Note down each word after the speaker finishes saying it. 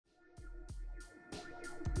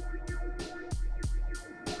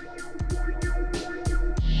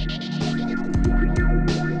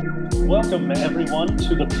Welcome, everyone,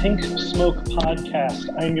 to the Pink Smoke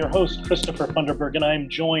Podcast. I am your host, Christopher Funderburg, and I am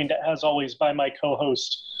joined, as always, by my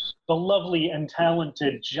co-host, the lovely and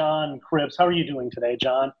talented John Cribbs. How are you doing today,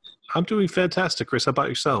 John? I'm doing fantastic, Chris. How about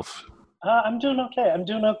yourself? I'm doing okay. I'm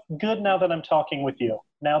doing good now that I'm talking with you,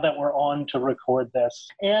 now that we're on to record this.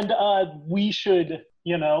 And we should,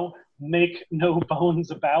 make no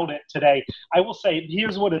bones about it today. I will say,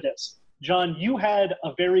 here's what it is. John, you had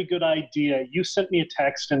a very good idea. You sent me a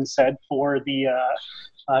text and said for the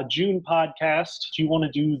June podcast, do you want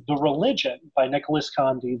to do The Religion by Nicholas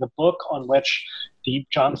Conde, the book on which the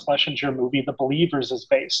John Schlesinger movie, The Believers, is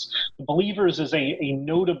based. The Believers is a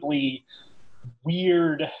notably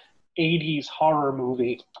weird 80s horror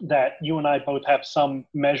movie that you and I both have some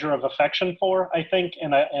measure of affection for, I think,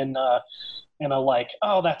 and a like,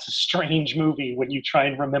 oh, that's a strange movie when you try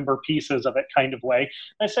and remember pieces of it kind of way.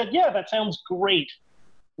 I said, yeah, that sounds great.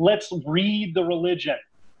 Let's read The Religion.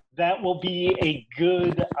 That will be a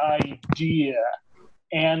good idea.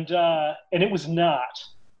 And it was not.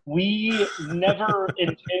 We never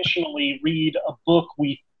intentionally read a book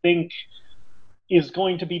we think is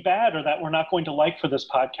going to be bad or that we're not going to like for this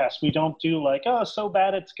podcast. We don't do like, oh, so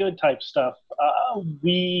bad it's good type stuff.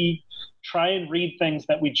 We try and read things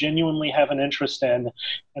that we genuinely have an interest in.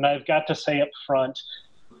 And I've got to say up front,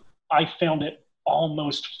 I found it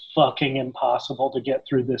almost fucking impossible to get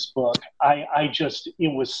through this book.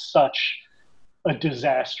 It was such a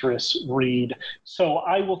disastrous read. So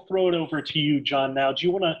I will throw it over to you, John, now. Do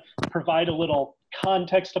you want to provide a little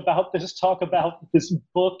context about this, talk about this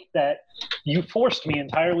book that you forced me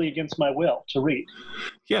entirely against my will to read?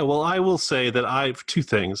 Yeah, well, I will say that two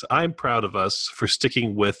things. I'm proud of us for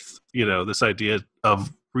sticking with, this idea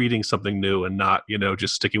of reading something new and not,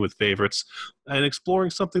 just sticking with favorites and exploring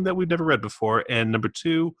something that we've never read before. And number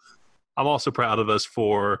two, I'm also proud of us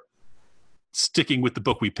for sticking with the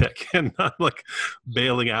book we pick and not like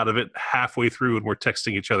bailing out of it halfway through and we're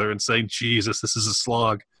texting each other and saying, Jesus, this is a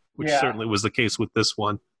slog. Which certainly was the case with this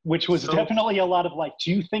one. Which was definitely a lot of like,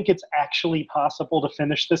 do you think it's actually possible to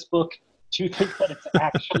finish this book? Do you think that it's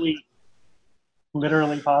actually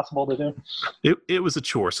literally possible to do? It was a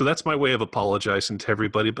chore. So that's my way of apologizing to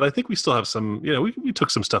everybody. But I think we still have some, we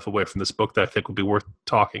took some stuff away from this book that I think would be worth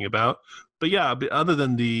talking about. But yeah, other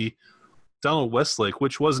than the Donald Westlake,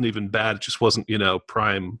 which wasn't even bad, it just wasn't,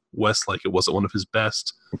 prime Westlake. It wasn't one of his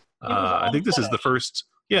best. I think this is the first.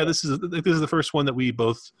 Yeah, this is the first one that we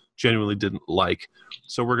both genuinely didn't like.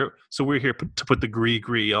 So we're here to put the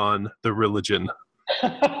gree on The Religion.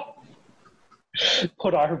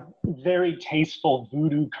 Put our very tasteful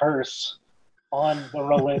voodoo curse on The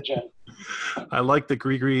Religion. I like that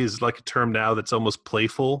gree is like a term now that's almost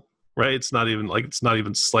playful, right? It's not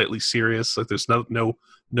even slightly serious. Like there's no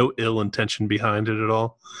ill intention behind it at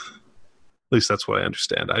all. At least that's what I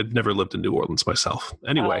understand. I've never lived in New Orleans myself.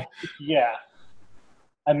 Anyway. Yeah.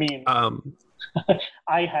 I mean,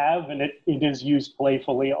 I have, and it is used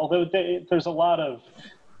playfully, although there's a lot of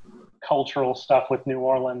cultural stuff with New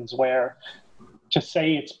Orleans where to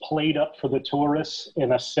say it's played up for the tourists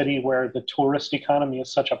in a city where the tourist economy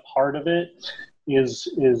is such a part of it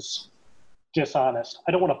is dishonest.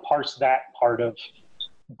 I don't want to parse that part of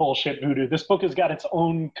bullshit voodoo. This book has got its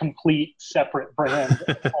own complete separate brand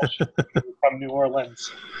of bullshit voodoo from New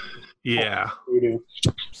Orleans. Yeah.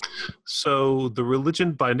 So The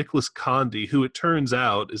Religion by Nicholas Conde, who it turns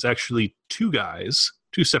out is actually two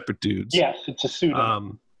separate dudes. Yes, it's a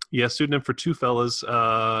pseudonym. Pseudonym for two fellas.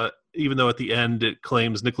 Even though at the end it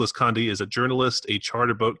claims Nicholas Conde is a journalist, a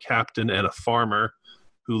charter boat captain, and a farmer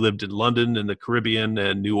who lived in London and the Caribbean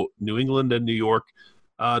and New England and New York.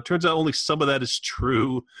 Turns out only some of that is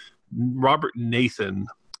true. Robert Nathan,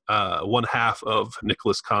 one half of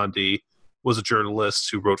Nicholas Conde, was a journalist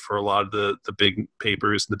who wrote for a lot of the big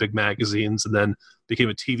papers and the big magazines, and then became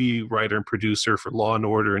a TV writer and producer for Law and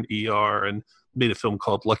Order and ER, and made a film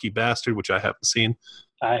called Lucky Bastard, which I haven't seen.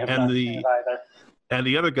 I have not seen it either. And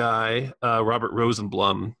the other guy, Robert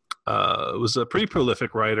Rosenblum, was a pretty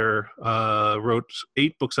prolific writer, wrote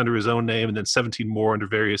 8 books under his own name and then 17 more under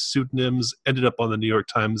various pseudonyms, ended up on the New York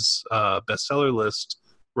Times bestseller list,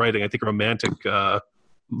 writing, I think, romantic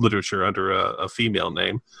literature under a female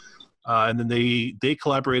name. And then they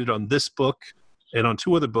collaborated on this book and on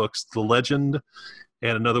 2 other books, The Legend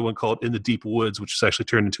and another one called In the Deep Woods, which was actually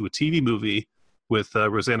turned into a TV movie with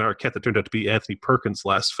Rosanna Arquette that turned out to be Anthony Perkins'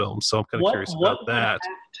 last film. So I'm kind of curious about that. What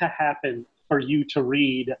would have to happen for you to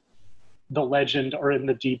read The Legend or In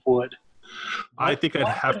the Deep Wood? I think I'd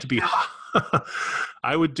have to be...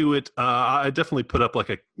 I would do it... I'd definitely put up like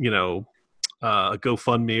a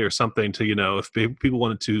GoFundMe or something to, if people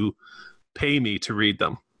wanted to pay me to read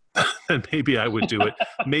them. then maybe I would do it.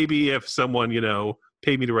 Maybe if someone,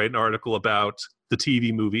 paid me to write an article about the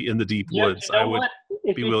TV movie In the Deep Woods, I would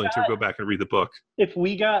be willing to go back and read the book. If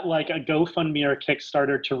we got like a GoFundMe or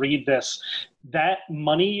Kickstarter to read this, that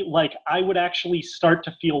money, like I would actually start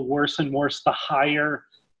to feel worse and worse the higher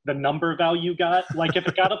the number value got. Like if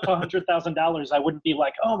it got up to $100,000, I wouldn't be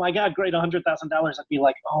like, oh my God, great, $100,000. I'd be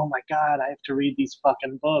like, oh my God, I have to read these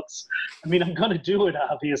fucking books. I mean, I'm going to do it,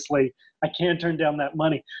 obviously. I can't turn down that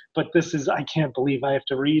money, but I can't believe I have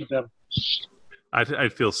to read them.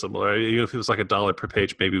 I'd feel similar. If it was like $1 per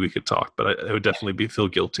page, maybe we could talk, but I would definitely feel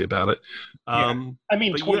guilty about it. I mean,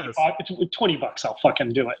 $20, I'll fucking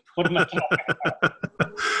do it. What am I talking about?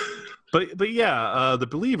 But yeah, The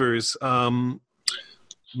Believers,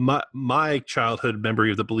 my childhood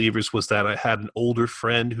memory of The Believers was that I had an older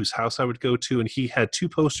friend whose house I would go to, and he had two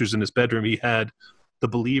posters in his bedroom. He had The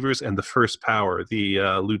Believers and The First Power, the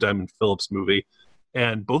Lou Diamond Phillips movie.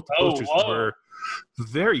 And both the posters were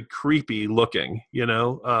very creepy looking,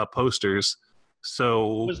 posters.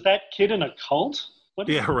 So was that kid in a cult?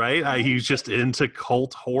 Yeah, right. He was just into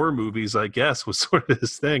cult horror movies, I guess, was sort of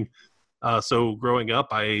his thing. So growing up,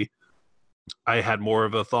 I had more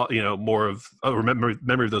of a thought, more of a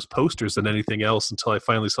memory of those posters than anything else until I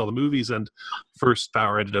finally saw the movies. And First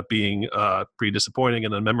Power ended up being pretty disappointing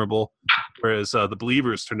and unmemorable, whereas The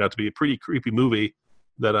Believers turned out to be a pretty creepy movie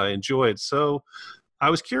that I enjoyed. So I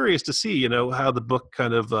was curious to see, how the book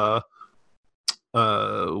kind of,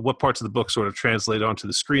 what parts of the book sort of translate onto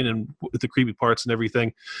the screen and the creepy parts and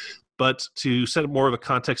everything. But to set up more of a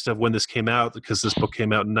context of when this came out, because this book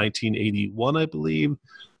came out in 1981, I believe,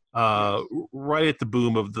 right at the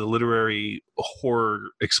boom of the literary horror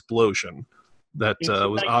explosion that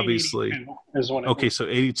was obviously okay. So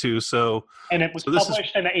 82. And it was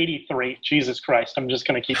published in 83. Jesus Christ! I'm just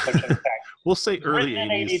going to keep pushing back. We'll say early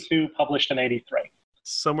 80s. 82, published in 83.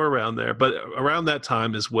 Somewhere around there. But around that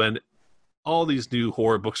time is when all these new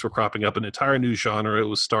horror books were cropping up, an entire new genre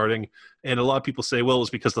was starting. And a lot of people say, well, it was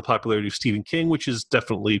because of the popularity of Stephen King, which is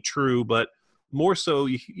definitely true. But more so,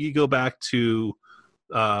 you go back to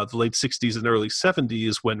the late 60s and early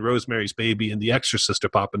 70s when Rosemary's Baby and The Exorcist are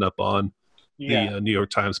popping up on the New York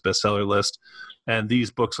Times bestseller list. And these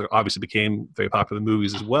books obviously became very popular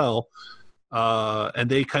movies as well. And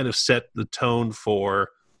they kind of set the tone for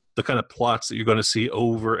the kind of plots that you're going to see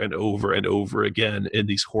over and over and over again in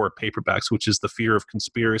these horror paperbacks, which is the fear of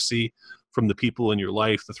conspiracy from the people in your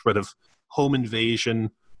life, the threat of home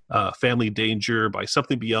invasion, family danger by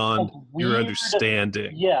something beyond your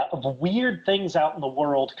understanding. Yeah, of weird things out in the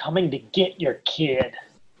world coming to get your kid.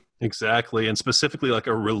 Exactly, and specifically like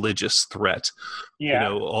a religious threat.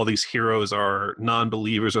 Yeah. All these heroes are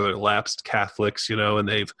non-believers or they're lapsed Catholics, and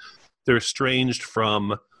they're estranged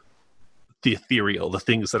from the ethereal, the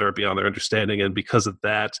things that are beyond their understanding, and because of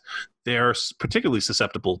that, they're particularly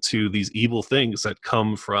susceptible to these evil things that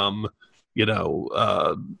come from,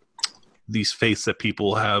 these faiths that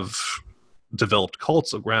people have developed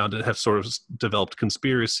cults around and have sort of developed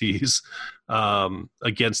conspiracies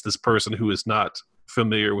against this person who is not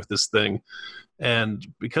familiar with this thing. And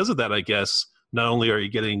because of that, I guess, not only are you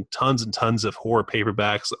getting tons and tons of horror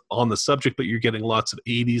paperbacks on the subject, but you're getting lots of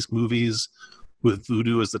 80s movies with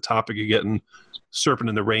voodoo as the topic. You're getting Serpent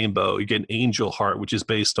in the Rainbow. You're getting Angel Heart, which is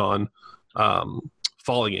based on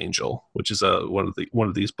Falling Angel, which is one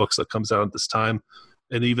of these books that comes out at this time.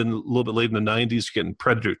 And even a little bit late in the 90s, you're getting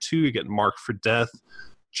Predator 2, you're getting Marked for Death,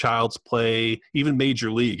 Child's Play, even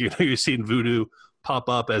Major League. You're seeing voodoo pop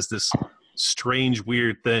up as this strange,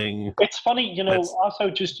 weird thing. It's funny, also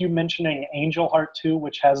just you mentioning Angel Heart 2,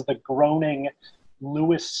 which has the groaning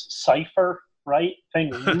Lewis cipher, right?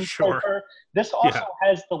 Thing. Sure. Cipher. This also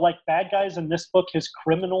has the bad guys in this book, his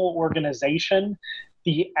criminal organization.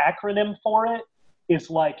 The acronym for it is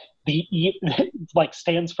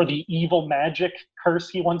stands for the evil magic curse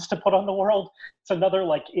he wants to put on the world. It's another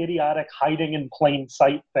idiotic hiding in plain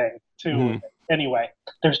sight thing too. Mm-hmm. Anyway,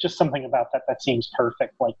 there's just something about that seems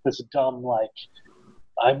perfect. This dumb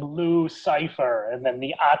I'm Lou Cipher and then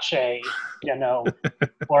the Ache,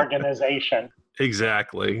 organization.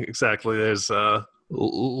 Exactly. There's a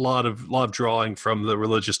lot of drawing from the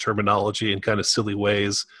religious terminology in kind of silly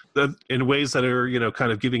ways, in ways that are,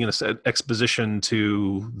 kind of giving us an exposition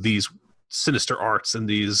to these sinister arts and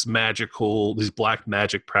these black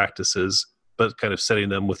magic practices, but kind of setting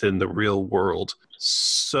them within the real world.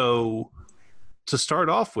 So to start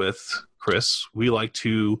off with, Chris, we like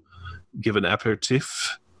to give an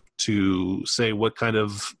aperitif to say what kind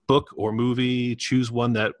of book or movie, choose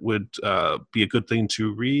one that would be a good thing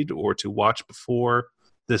to read or to watch before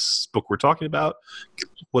this book we're talking about.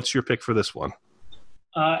 What's your pick for this one?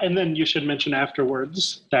 And then you should mention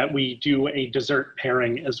afterwards that we do a dessert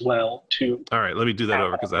pairing as well. All right, let me do that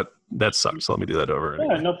over because that sucks. So let me do that over. Yeah,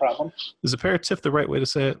 Anyway. no problem. Is aperitif the right way to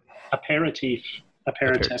say it? Aperitif.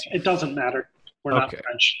 Aperitif. It doesn't matter. We're not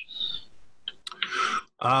French.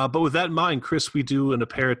 But with that in mind, Chris, we do an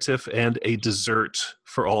aperitif and a dessert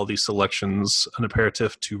for all these selections. An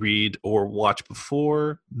aperitif to read or watch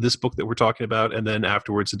before this book that we're talking about, and then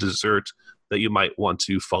afterwards a dessert that you might want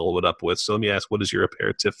to follow it up with. So let me ask, what is your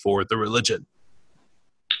aperitif for The Religion?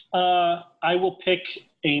 I will pick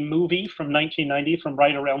a movie from 1990, from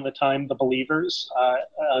right around the time The Believers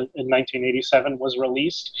in 1987 was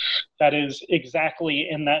released. That is exactly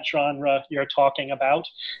in that genre you're talking about,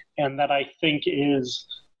 and that I think is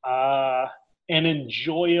an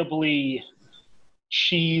enjoyably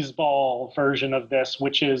cheeseball version of this,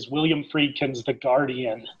 which is William Friedkin's The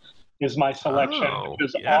Guardian, is my selection, which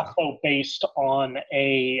is also based on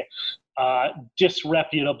a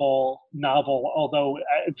disreputable novel, although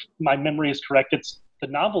if my memory is correct, the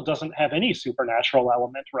novel doesn't have any supernatural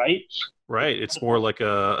element, right? Right. It's more like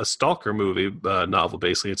a stalker movie novel,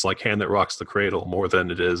 basically. It's like Hand That Rocks the Cradle more than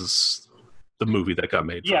it is the movie that got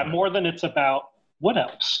made. Yeah, more than it's about wood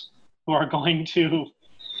elves who are going to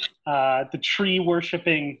the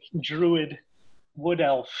tree-worshipping druid wood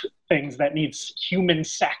elf things that needs human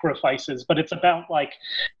sacrifices, but it's about like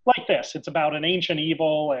this. It's about an ancient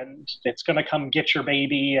evil, and it's going to come get your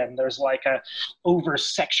baby, and there's like a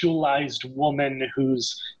over-sexualized woman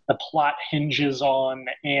whose the plot hinges on,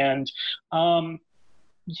 and I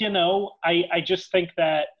just think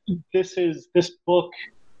that this book,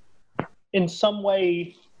 in some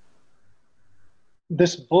way,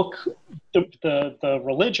 this book, the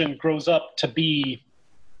religion grows up to be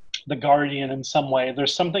The Guardian in some way.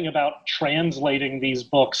 There's something about translating these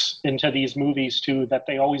books into these movies too, that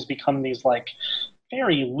they always become these like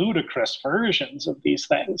very ludicrous versions of these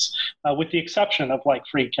things, with the exception of like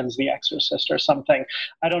Friedkin's The Exorcist or something.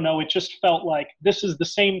 I don't know. It just felt like this is the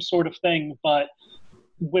same sort of thing, but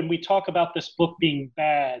when we talk about this book being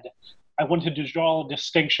bad, I wanted to draw a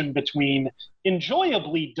distinction between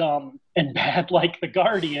enjoyably dumb and bad like The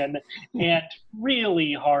Guardian and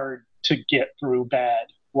really hard to get through bad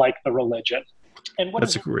like The Religion. And what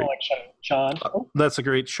is your selection, John? That's a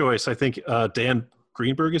great choice. I think Dan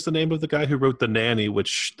Greenberg is the name of the guy who wrote The Nanny,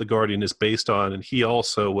 which The Guardian is based on, and he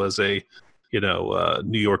also was a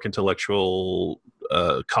New York intellectual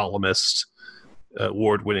columnist,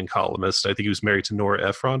 award-winning columnist. I think he was married to Nora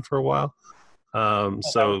Ephron for a while.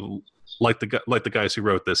 So like the guys who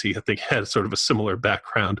wrote this, I think had sort of a similar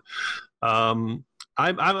background. I'm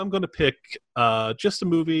going to pick just a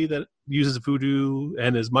movie that uses voodoo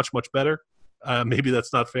and is much, much better. Maybe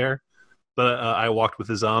that's not fair, but I Walked with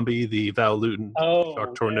a Zombie, the Val Lewton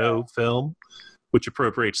Jacques Tourneur film, which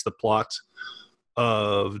appropriates the plot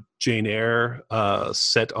of Jane Eyre,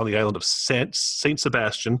 set on the island of Saint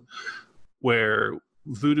Sebastian, where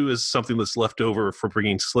voodoo is something that's left over for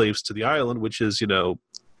bringing slaves to the island, which is,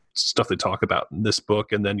 stuff they talk about in this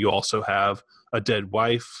book. And then you also have a dead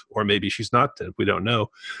wife, or maybe she's not dead. We don't know.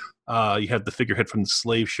 You have the figurehead from the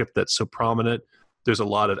slave ship that's so prominent. There's a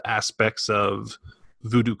lot of aspects of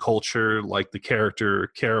voodoo culture, like the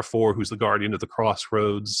character Carrefour, who's the guardian of the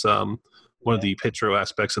crossroads. One of the Pitro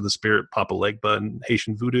aspects of the spirit, Papa Legba, and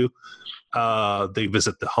Haitian voodoo. They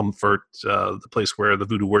visit the Humfort, the place where the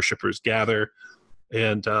voodoo worshippers gather.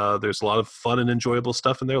 And there's a lot of fun and enjoyable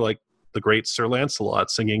stuff in there, like the great Sir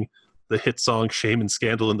Lancelot singing the hit song Shame and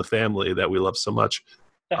Scandal in the Family that we love so much.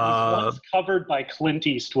 That was once covered by Clint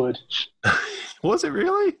Eastwood. Was it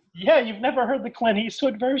really? Yeah, you've never heard the Clint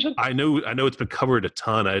Eastwood version? I know it's been covered a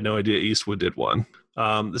ton. I had no idea Eastwood did one.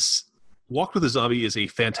 This Walk with a Zombie is a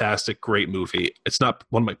fantastic, great movie. It's not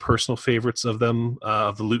one of my personal favorites of them,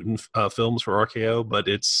 of the Lewton films for RKO, but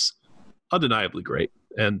it's undeniably great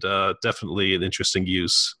and definitely an interesting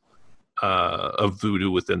use of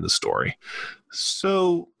voodoo within the story.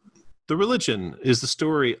 So The Religion is the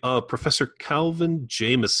story of Professor Calvin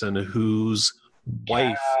Jameson, whose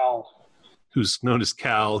wife, who's known as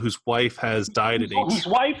Cal, whose wife has died at age...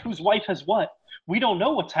 Whose wife has what? We don't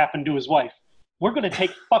know what's happened to his wife. We're going to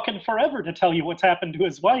take fucking forever to tell you what's happened to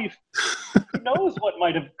his wife. Who knows what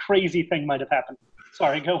crazy thing might have happened.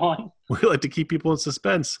 Sorry, go on. We like to keep people in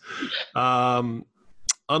suspense.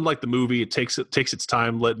 Unlike the movie, it takes its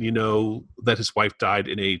time letting you know that his wife died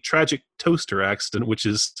in a tragic toaster accident, which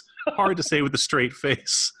is hard to say with a straight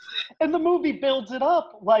face. And the movie builds it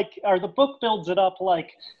up the book builds it up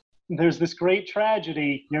like there's this great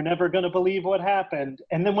tragedy. You're never going to believe what happened.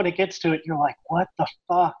 And then when it gets to it, you're like, what the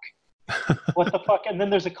fuck? What the fuck? And then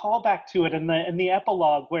there's a callback to it in the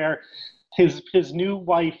epilogue where his new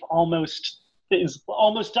wife almost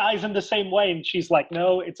almost dies in the same way. And she's like,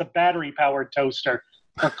 no, it's a battery-powered toaster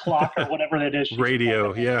or clock or whatever it is.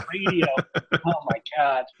 Radio, yeah. Radio. Oh, my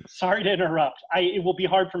God. Sorry to interrupt. It will be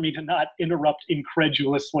hard for me to not interrupt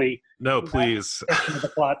incredulously. No, please.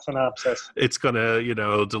 The plot synopsis. It's going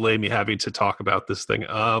to, delay me having to talk about this thing.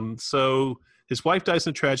 So his wife dies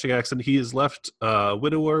in a tragic accident. He is left a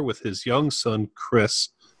widower with his young son, Chris.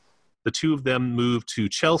 The two of them move to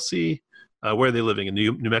Chelsea. Where are they living? In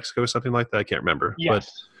New Mexico or something like that? I can't remember. Yes. But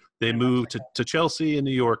they move to Chelsea in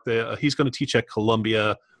New York. He's going to teach at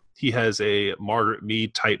Columbia. He has a Margaret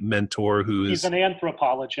Mead type mentor he's an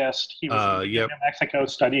anthropologist. He was in New Mexico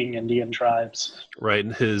studying Indian tribes. Right.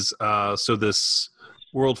 And this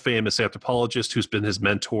world famous anthropologist who's been his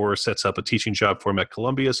mentor sets up a teaching job for him at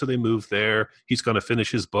Columbia. So they move there. He's going to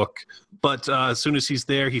finish his book. But as soon as he's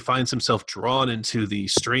there, he finds himself drawn into the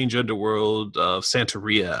strange underworld of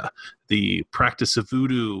Santeria, the practice of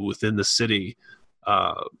voodoo within the city.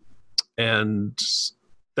 And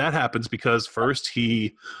that happens because first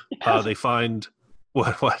they find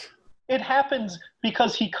what? It happens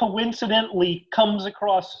because he coincidentally comes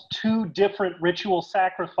across two different ritual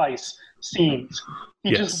sacrifice scenes.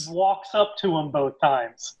 He just walks up to them both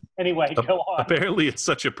times. Anyway, go on. Apparently it's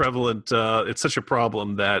such a problem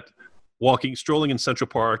that strolling in Central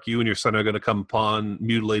Park, you and your son are going to come upon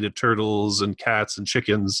mutilated turtles and cats and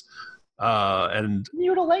chickens. And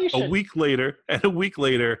mutilation. A week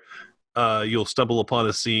later, you'll stumble upon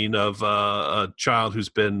a scene of a child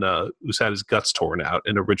who's had his guts torn out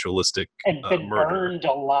in a ritualistic and been murder. Burned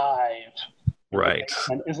alive. Right.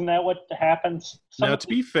 And isn't that what happens? Now, to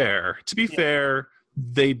be fair,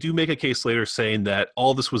 they do make a case later saying that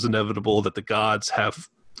all this was inevitable, that the gods have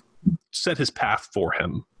set his path for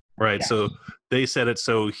him. Right. Yes. So they said it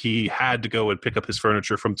so he had to go and pick up his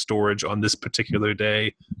furniture from storage on this particular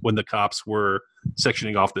day when the cops were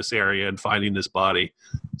sectioning off this area and finding this body.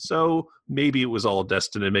 So maybe it was all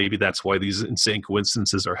destined, and maybe that's why these insane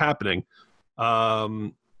coincidences are happening.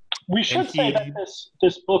 We should say that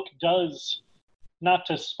this book does, not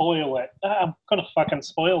to spoil it, I'm going to fucking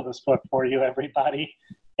spoil this book for you, everybody,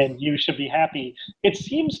 and you should be happy. It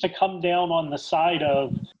seems to come down on the side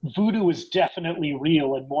of voodoo is definitely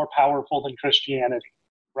real and more powerful than Christianity,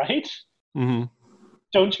 right? Mm-hmm.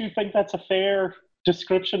 Don't you think that's a fair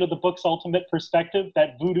description of the book's ultimate perspective,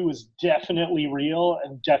 that voodoo is definitely real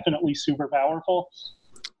and definitely super powerful?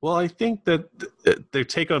 Well, I think that their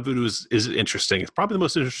take on voodoo is interesting. It's probably the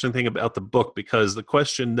most interesting thing about the book, because the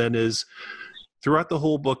question then is, throughout the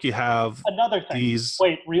whole book, you have another thing.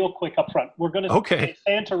 Wait, real quick up front. We're going to say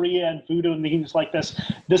Santeria and voodoo and things like this.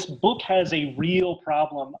 This book has a real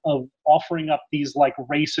problem of offering up these like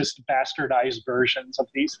racist, bastardized versions of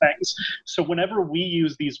these things. So whenever we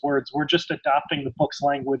use these words, we're just adopting the book's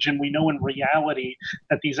language, and we know in reality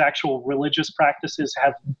that these actual religious practices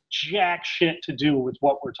have jack shit to do with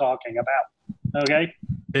what we're talking about. Okay?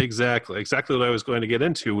 Exactly what I was going to get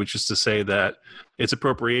into, which is to say that it's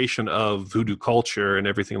appropriation of voodoo culture and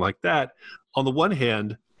everything like that. On the one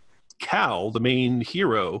hand, Cal, the main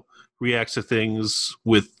hero, reacts to things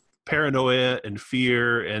with paranoia and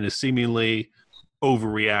fear and is seemingly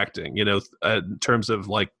overreacting, in terms of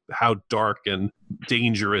like how dark and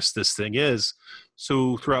dangerous this thing is.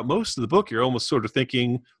 So throughout most of the book, you're almost sort of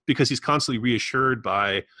thinking, because he's constantly reassured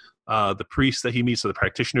by the priests that he meets, or the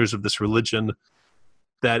practitioners of this religion,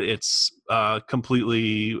 that it's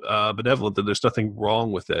completely benevolent, that there's nothing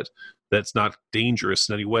wrong with it, that's not dangerous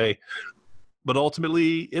in any way. But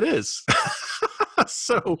ultimately, it is.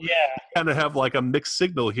 So you kind of have like a mixed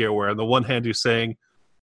signal here, where on the one hand, you're saying,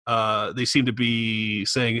 they seem to be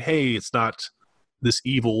saying, hey, it's not this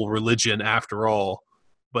evil religion after all.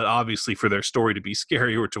 But obviously, for their story to be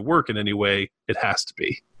scary or to work in any way, it has to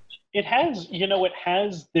be. It has,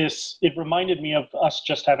 it reminded me of us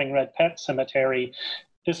just having read Pet Sematary.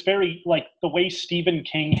 This very, like, the way Stephen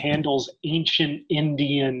King handles ancient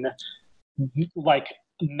Indian, like,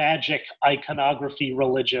 magic iconography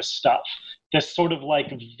religious stuff. This sort of,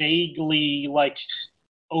 like, vaguely, like,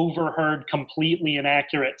 overheard, completely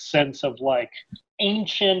inaccurate sense of, like,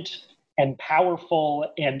 ancient and powerful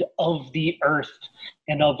and of the earth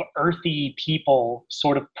and of earthy people,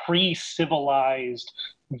 sort of pre-civilized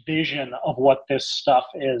vision of what this stuff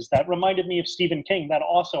is. That reminded me of Stephen King. That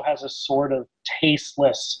also has a sort of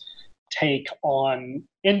tasteless take on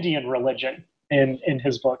Indian religion in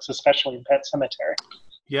his books, especially in Pet Sematary.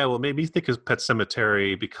 Yeah, well, it made me think of Pet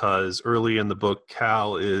Sematary because early in the book,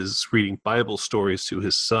 Cal is reading Bible stories to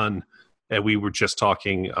his son, and we were just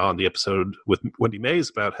talking on the episode with Wendy Mays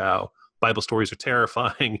about how Bible stories are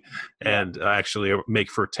terrifying and actually make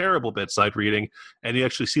for terrible bedside reading. And you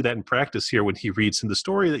actually see that in practice here when he reads in the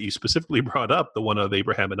story that you specifically brought up, the one of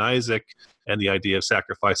Abraham and Isaac and the idea of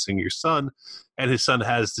sacrificing your son. And his son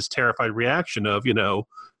has this terrified reaction of,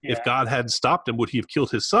 if God hadn't stopped him, would he have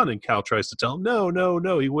killed his son? And Cal tries to tell him,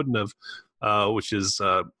 no, he wouldn't have, which is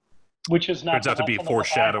not turns out to be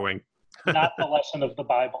foreshadowing. Not the lesson of the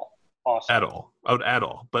Bible. Awesome. At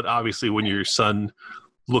all. But obviously when your son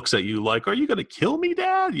looks at you like, are you going to kill me,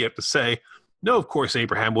 Dad? You have to say, no, of course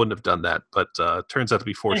Abraham wouldn't have done that. But turns out to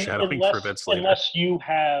be foreshadowing for events later. Unless you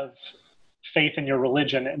have faith in your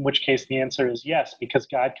religion, in which case the answer is yes, because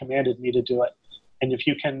God commanded me to do it. And if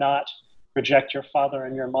you cannot reject your father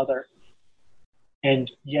and your mother, and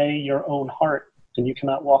yea, your own heart, then you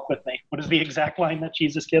cannot walk with me. What is the exact line that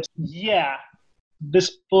Jesus gives? Yeah.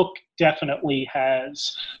 This book definitely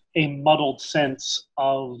has a muddled sense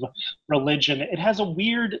of religion. It has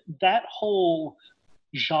that whole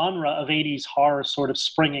genre of 80s horror sort of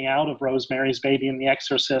springing out of Rosemary's Baby and The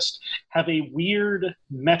Exorcist have a weird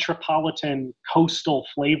metropolitan coastal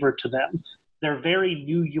flavor to them. They're very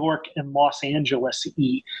New York and Los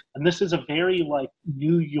Angeles-y. And this is a very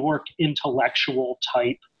New York intellectual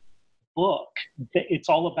type book. It's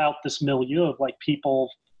all about this milieu of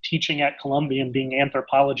people teaching at Columbia and being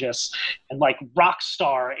anthropologists and rock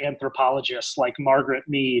star anthropologists like Margaret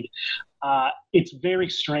Mead. It's very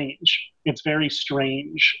strange. It's very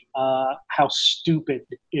strange how stupid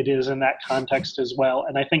it is in that context as well.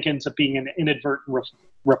 And I think ends up being an inadvertent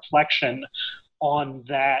reflection on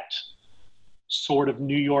that sort of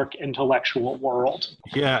New York intellectual world.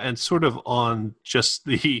 Yeah, and sort of on just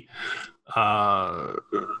the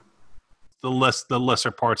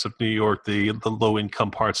lesser parts of New York, the low income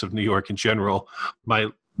parts of New York in general.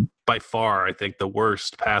 By far, I think the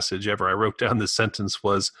worst passage ever. I wrote down this sentence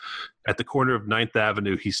was, at the corner of 9th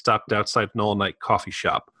Avenue, he stopped outside an all-night coffee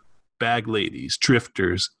shop. Bag ladies,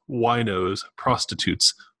 drifters, winos,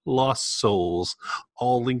 prostitutes, lost souls,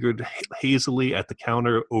 all lingered hazily at the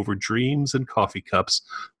counter over dreams and coffee cups,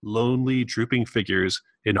 lonely, drooping figures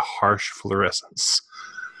in harsh fluorescence.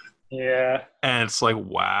 Yeah. And it's like,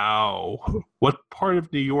 wow, what part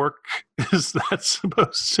of New York is that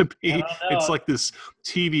supposed to be? It's like this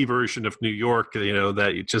TV version of New York,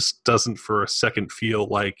 that it just doesn't for a second feel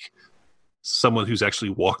like someone who's actually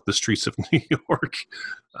walked the streets of New York.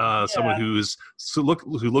 Someone who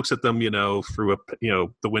looks at them, through the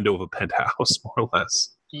window of a penthouse, more or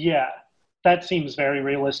less. Yeah. That seems very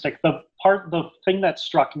realistic. The thing that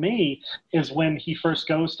struck me is when he first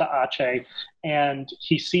goes to Aceh and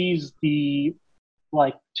he sees the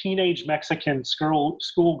teenage Mexican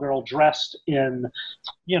schoolgirl dressed in,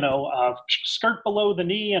 a skirt below the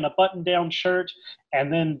knee and a button-down shirt.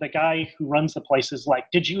 And then the guy who runs the place is like,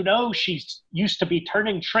 did you know she used to be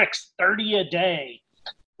turning tricks 30 a day?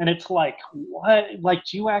 And it's like, what?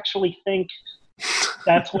 Do you actually think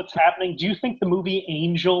that's what's happening? Do you think the movie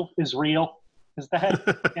Angel is real? Is that,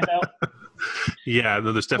 Yeah,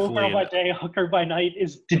 no, there's definitely... Girl by day, hooker by night.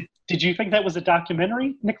 Did you think that was a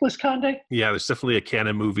documentary, Nicholas Conde? Yeah, there's definitely a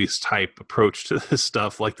Canon Movies type approach to this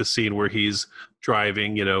stuff, like the scene where he's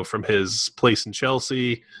driving, from his place in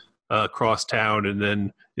Chelsea across town and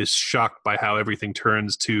then is shocked by how everything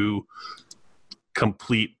turns to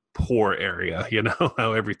complete poor area,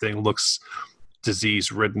 how everything looks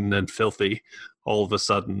disease-ridden and filthy all of a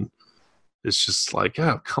sudden. It's just like,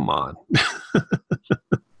 oh, come on.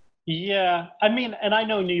 Yeah, I mean, and I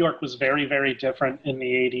know New York was very, very different in the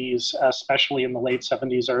 80s, especially in the late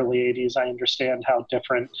 70s, early 80s. I understand how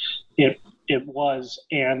different it was.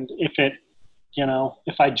 And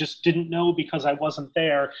if I just didn't know because I wasn't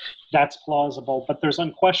there, that's plausible. But there's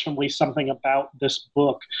unquestionably something about this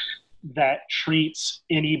book that treats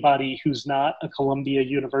anybody who's not a Columbia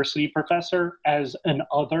University professor as an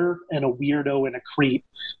other and a weirdo and a creep,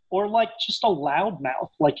 or just a loudmouth,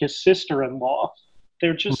 like his sister-in-law.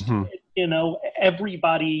 They're just,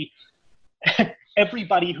 everybody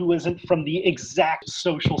who isn't from the exact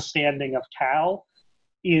social standing of Cal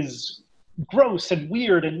is gross and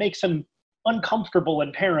weird and makes him uncomfortable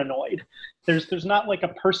and paranoid. There's not a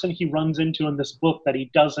person he runs into in this book that he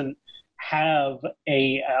doesn't have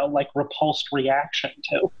a repulsed reaction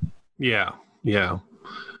to. Yeah.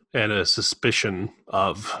 And a suspicion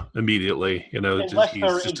of immediately, Unless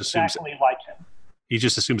they're exactly like him. He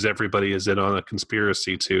just assumes everybody is in on a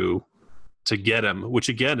conspiracy to get him, which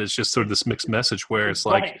again is just sort of this mixed message where it's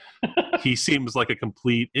like he seems like a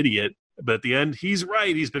complete idiot, but at the end he's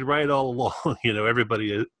right. He's been right all along.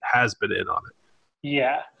 Everybody has been in on it.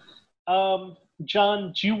 Yeah.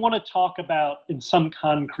 John, do you want to talk about in some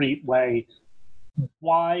concrete way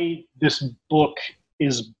why this book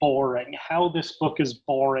is boring, how this book is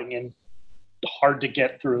boring and hard to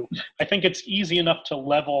get through. I think it's easy enough to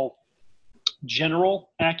level general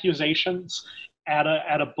accusations at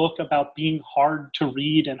a book about being hard to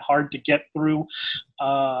read and hard to get through,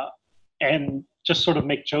 and just sort of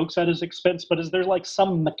make jokes at his expense. But is there like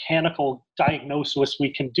some mechanical diagnosis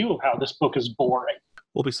we can do of how this book is boring?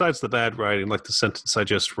 Well, besides the bad writing, like the sentence I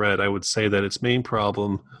just read, I would say that its main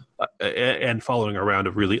problem, and following around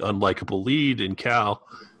a really unlikable lead in Cal,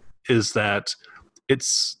 is that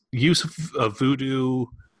its use of voodoo.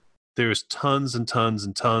 There's tons and tons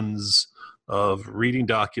and tons of reading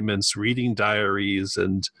documents, reading diaries,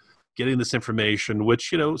 and getting this information,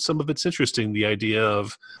 which, some of it's interesting. The idea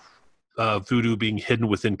of voodoo being hidden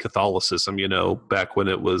within Catholicism, back when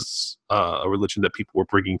it was a religion that people were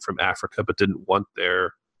bringing from Africa but didn't want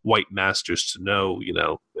their white masters to know,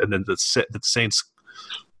 and then the saints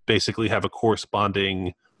basically have a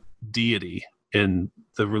corresponding deity in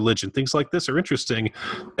the religion. Things like this are interesting,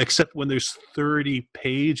 except when there's 30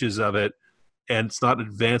 pages of it and it's not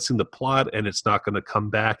advancing the plot and it's not going to come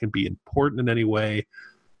back and be important in any way.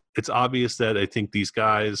 It's obvious that I think these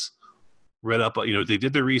guys read up, they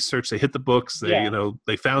did their research, they hit the books,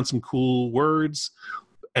 they found some cool words,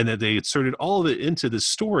 and then they inserted all of it into this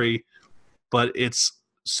story, but it's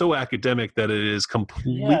so academic that it is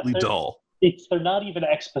completely dull. They're not even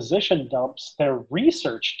exposition dumps, they're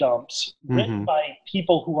research dumps written by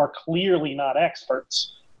people who are clearly not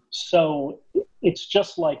experts. So it's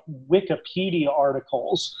just like Wikipedia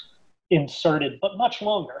articles inserted, but much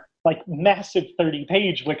longer. Like massive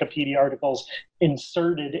 30-page Wikipedia articles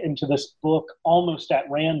inserted into this book almost at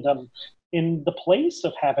random in the place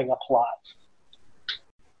of having a plot.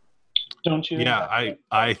 Don't you? Yeah,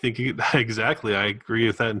 I think exactly. I agree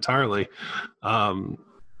with that entirely.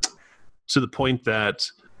 To the point that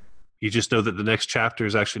you just know that the next chapter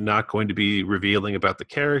is actually not going to be revealing about the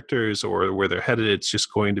characters or where they're headed. It's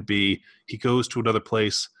just going to be he goes to another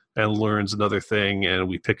place and learns another thing, and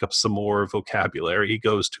we pick up some more vocabulary. He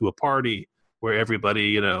goes to a party where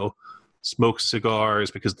everybody, smokes cigars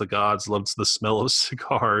because the gods loves the smell of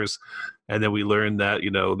cigars, and then we learn that,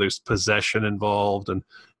 there's possession involved, and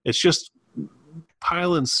it's just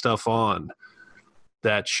piling stuff on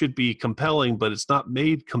that should be compelling, but it's not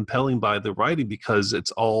made compelling by the writing because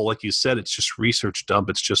it's all, like you said, it's just research dump.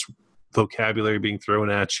 It's just vocabulary being thrown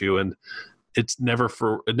at you, and it never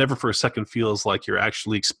for a second feels like you're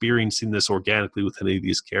actually experiencing this organically with any of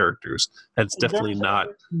these characters. And it's definitely not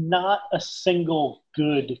a single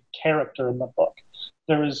good character in the book.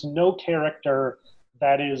 There is no character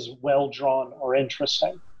that is well drawn or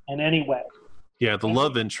interesting in any way. Yeah, the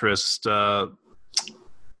love interest,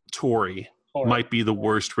 Tori, might be the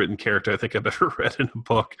worst written character I think I've ever read in a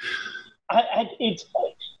book.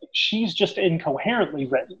 She's just incoherently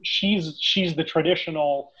written. She's the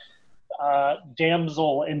traditional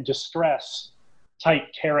damsel in distress type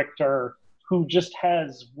character who just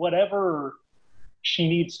has whatever she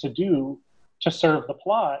needs to do to serve the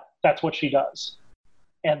plot. That's what she does,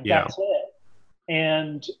 and that's it.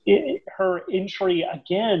 And her entry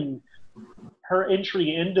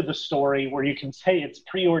into the story, where you can say it's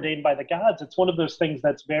preordained by the gods, it's one of those things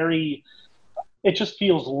that's it just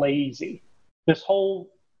feels lazy. The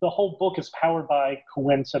whole book is powered by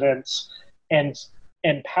coincidence and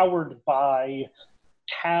powered by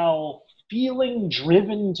Cal feeling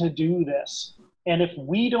driven to do this. And if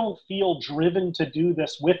we don't feel driven to do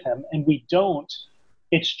this with him, and we don't,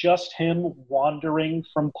 it's just him wandering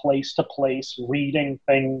from place to place, reading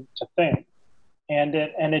thing to thing. And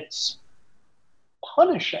it's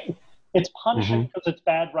punishing. It's punishing because it's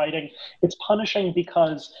bad writing. It's punishing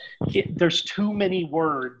because there's too many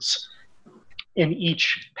words in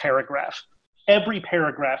each paragraph. Every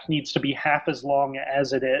paragraph needs to be half as long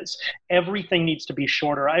as it is. Everything needs to be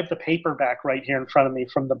shorter. I have the paperback right here in front of me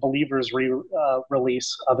from the Believer's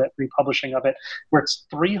release of it, republishing of it, where it's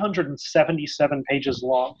 377 pages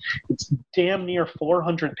long. It's damn near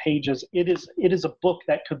 400 pages. It is a book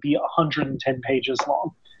that could be 110 pages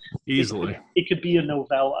long. Easily. It could be a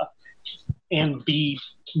novella and be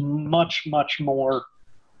much, much more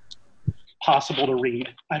possible to read.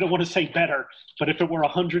 I don't want to say better, but if it were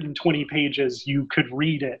 120 pages, you could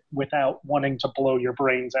read it without wanting to blow your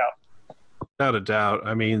brains out. Without a doubt.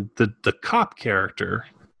 I mean, the cop character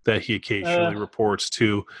that he occasionally reports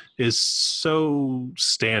to is so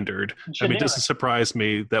standard. Generic. I mean, it doesn't surprise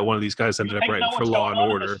me that one of these guys ended up writing for Law and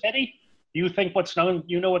Order. You think what's going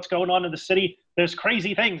on in the city? There's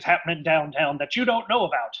crazy things happening downtown that you don't know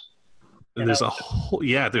about. And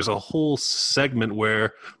there's a whole segment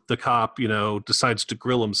where the cop, decides to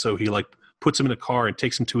grill him, so he puts him in a car and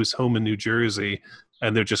takes him to his home in New Jersey,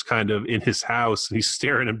 and they're just kind of in his house, and he's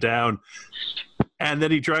staring him down, and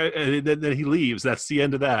then then he leaves. That's the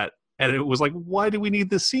end of that. And it was like, why do we need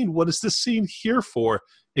this scene? What is this scene here for?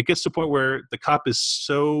 It gets to a point where the cop is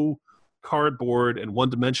so cardboard and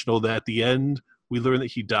one-dimensional that at the end we learn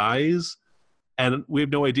that he dies, and we have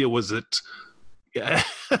no idea, was it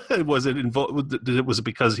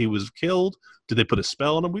because he was killed? Did they put a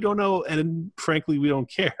spell on him? We don't know, and frankly, we don't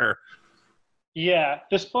care. Yeah,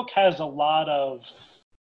 this book has a lot of...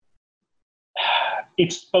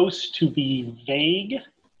 It's supposed to be vague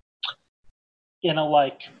in a,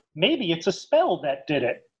 like, maybe it's a spell that did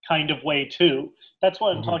it kind of way, too. That's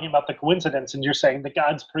why I'm talking about the coincidence, and you're saying the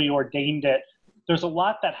gods preordained it. There's a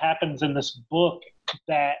lot that happens in this book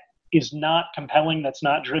that is not compelling, that's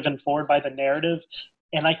not driven forward by the narrative.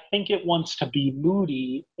 And I think it wants to be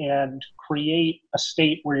moody and create a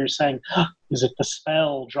state where you're saying, is it the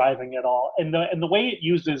spell driving it all? And the way it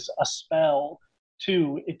uses a spell,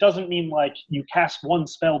 too, it doesn't mean like you cast one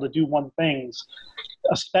spell to do one thing.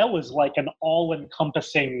 A spell is like an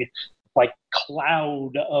all-encompassing like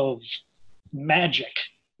cloud of magic,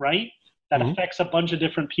 right? That affects a bunch of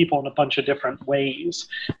different people in a bunch of different ways.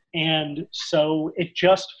 And so it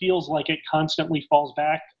just feels like it constantly falls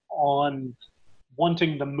back on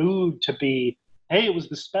wanting the mood to be, hey, it was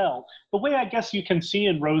the spell. The way I guess you can see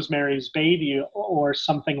in Rosemary's Baby or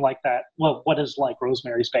something like that. Well, what is like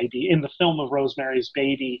Rosemary's Baby? In the film of Rosemary's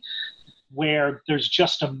Baby, where there's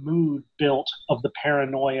just a mood built of the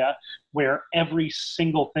paranoia, where every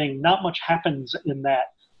single thing, not much happens in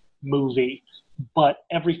that movie, but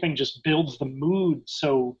everything just builds the mood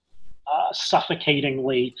so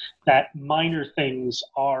suffocatingly that minor things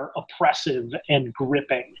are oppressive and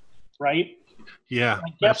gripping, right? Yeah, I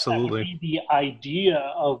guess absolutely. that would be the idea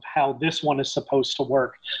of how this one is supposed to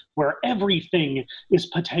work, where everything is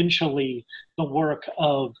potentially the work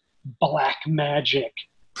of black magic.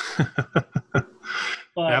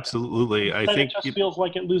 But absolutely. I think it just feels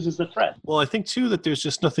like it loses the thread. Well, I think too that there's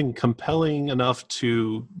just nothing compelling enough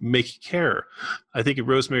to make you care. I think in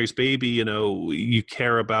Rosemary's Baby, you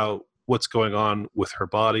care about what's going on with her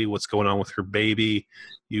body, what's going on with her baby.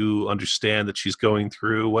 You understand that she's going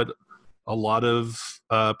through what a lot of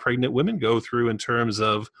pregnant women go through in terms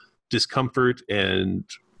of discomfort and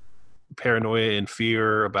paranoia and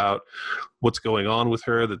fear about what's going on with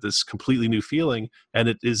her, that this completely new feeling, and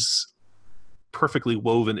it is perfectly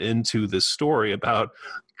woven into this story about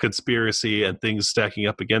conspiracy and things stacking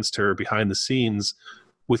up against her behind the scenes.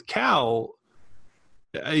 With Cal,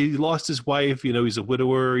 he lost his wife, he's a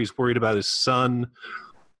widower, he's worried about his son,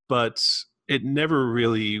 but it never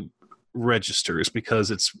really registers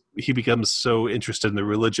because he becomes so interested in the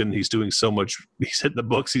religion. He's doing so much, he's hitting the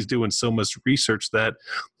books, he's doing so much research that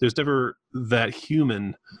there's never that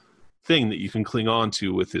human thing that you can cling on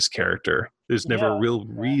to with this character. There's never a real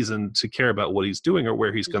reason to care about what he's doing or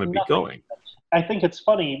where he's going to be going. I think it's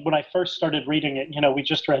funny, when I first started reading it, we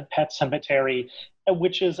just read Pet Sematary,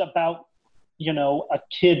 which is about, a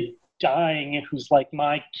kid dying who's like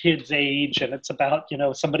my kid's age, and it's about,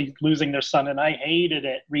 somebody losing their son, and I hated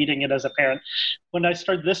it reading it as a parent. When I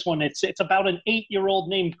started this one, it's about an 8-year-old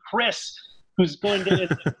named Chris who's going to,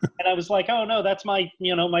 and I was like, oh no, that's my,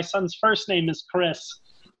 my son's first name is Chris.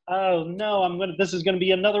 Oh no, this is going to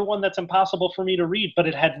be another one that's impossible for me to read, but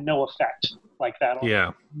it had no effect like that.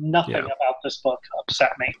 Nothing about this book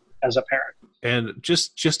upset me as a parent. And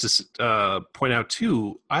just to point out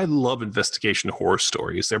too, I love investigation horror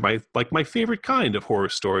stories. They're my favorite kind of horror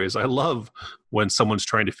stories. I love when someone's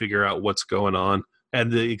trying to figure out what's going on.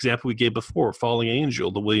 And the example we gave before, Falling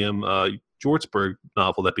Angel, the William Jortsberg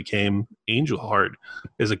novel that became Angel Heart,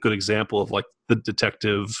 is a good example of like the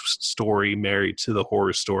detective story married to the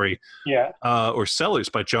horror story. Yeah. Or Sellers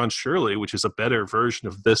by John Shirley, which is a better version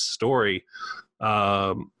of this story.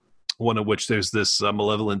 One of which there's this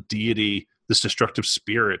malevolent deity, this destructive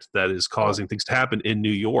spirit that is causing things to happen in New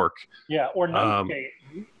York. Yeah, or Ninth Gate.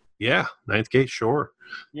 Yeah, Ninth Gate, sure.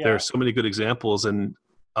 Yeah. There are so many good examples, and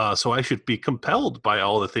so I should be compelled by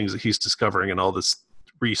all the things that he's discovering and all this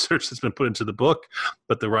research that's been put into the book,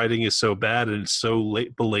 but the writing is so bad and it's so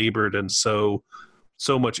belabored and so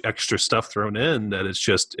much extra stuff thrown in that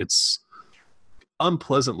it's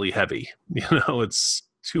unpleasantly heavy. It's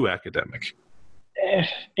too academic.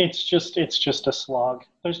 It's just a slog.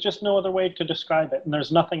 There's just no other way to describe it, and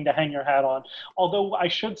there's nothing to hang your hat on. Although I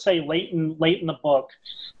should say late in the book,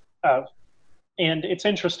 and it's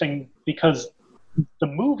interesting because the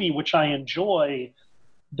movie, which I enjoy,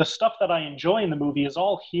 the stuff that I enjoy in the movie is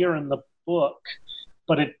all here in the book,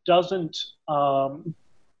 but it doesn't,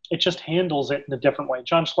 it just handles it in a different way.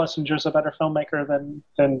 John Schlesinger's a better filmmaker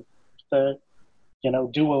than the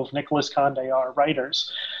duo of Nicholas Conde are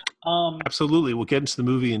writers. Absolutely. We'll get into the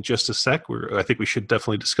movie in just a sec. I think we should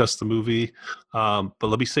definitely discuss the movie. But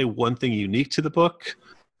let me say one thing unique to the book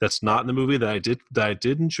that's not in the movie that I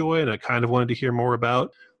did enjoy, and I kind of wanted to hear more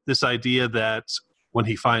about. This idea that when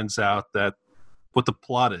he finds out that what the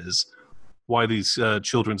plot is, why these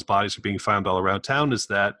children's bodies are being found all around town, is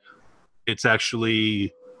that it's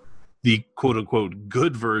actually the quote-unquote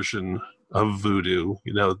good version of voodoo,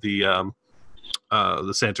 the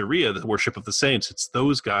Santeria, the worship of the saints. It's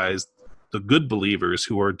those guys, the good believers,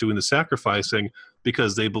 who are doing the sacrificing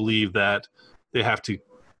because they believe that they have to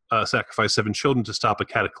sacrifice 7 children to stop a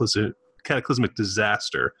cataclysmic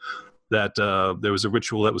disaster. That there was a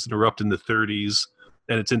ritual that was interrupted in the 30s,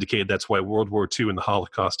 and it's indicated that's why World War II and the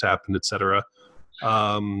Holocaust happened, etc.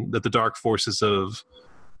 That the dark forces of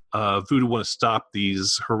voodoo want to stop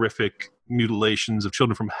these horrific mutilations of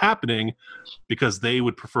children from happening because they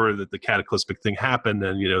would prefer that the cataclysmic thing happen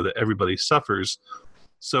and that everybody suffers.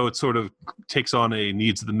 So it sort of takes on a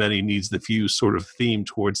needs of the many, needs the few sort of theme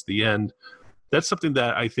towards the end. That's something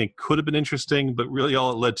that I think could have been interesting, but really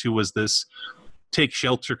all it led to was this take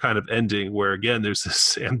shelter kind of ending where, again, there's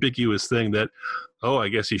this ambiguous thing that, I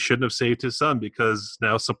guess he shouldn't have saved his son because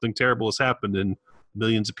now something terrible has happened and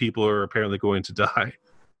millions of people are apparently going to die.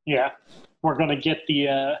 Yeah, we're going to get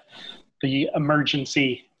the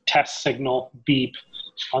emergency test signal beep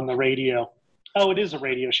on the radio. Oh, it is a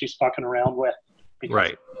radio she's fucking around with.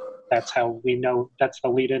 Right. That's how we know, that's the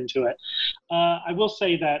lead into it. I will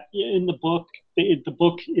say that in the book, the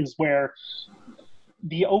book is where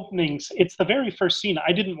the openings, it's the very first scene.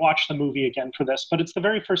 I didn't watch the movie again for this, but it's the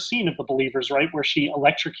very first scene of The Believers, right? Where she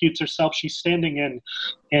electrocutes herself. She's standing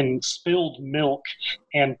in spilled milk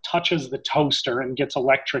and touches the toaster and gets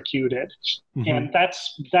electrocuted. Mm-hmm. And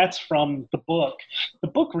that's from the book. The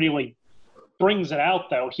book really brings it out,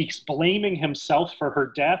 though. He's blaming himself for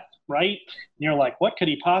her death, right? And you're like, what could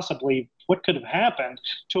have happened?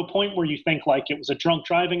 To a point where you think like it was a drunk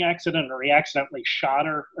driving accident or he accidentally shot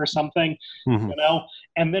her or something, mm-hmm.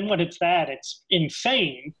 And then when it's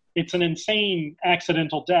insane. It's an insane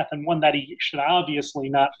accidental death and one that he should obviously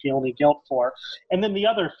not feel any guilt for. And then the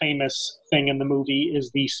other famous thing in the movie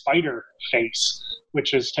is the spider face,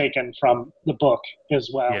 which is taken from the book as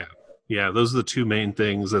well. Yeah, those are the two main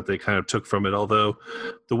things that they kind of took from it. Although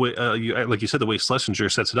the way, like you said, the way Schlesinger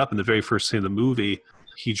sets it up in the very first scene of the movie,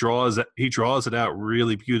 he draws it out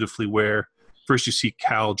really beautifully. Where first you see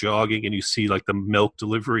Cal jogging, and you see like the milk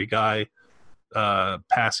delivery guy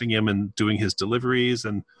passing him and doing his deliveries,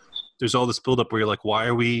 and there's all this buildup where you're like, why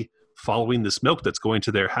are we following this milk that's going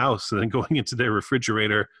to their house and then going into their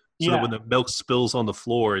refrigerator? So that when the milk spills on the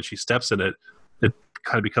floor and she steps in it, it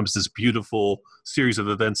kind of becomes this beautiful series of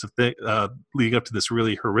events leading up to this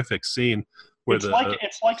really horrific scene where it's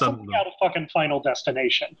like something out of fucking Final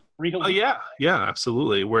Destination. Really? Oh yeah,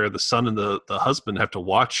 absolutely. Where the son and the husband have to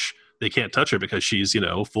watch. They can't touch her because she's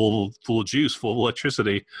full of juice, full of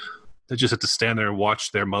electricity. They just have to stand there and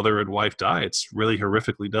watch their mother and wife die. It's really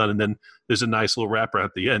horrifically done. And then there's a nice little wrapper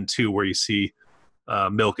at the end too, where you see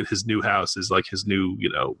Milk at his new house is like his new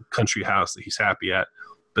country house that he's happy at.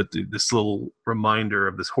 But this little reminder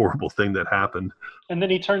of this horrible thing that happened. And then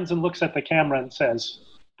he turns and looks at the camera and says,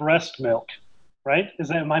 "Breast milk." Right?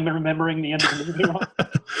 Am I remembering the end of the movie wrong?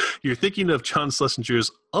 You're thinking of John Schlesinger's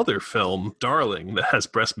other film, Darling, that has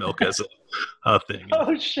breast milk as a thing.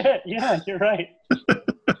 Oh, shit. Yeah, you're right.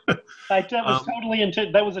 That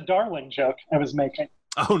was a Darling joke I was making.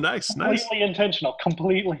 Oh, nice. Completely intentional,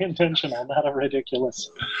 not a ridiculous.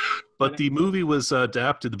 But the movie was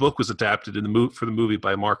adapted, the book was adapted for the movie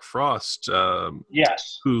by Mark Frost.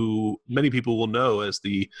 Yes. Who many people will know as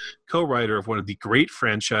the co-writer of one of the great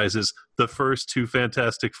franchises, the first 2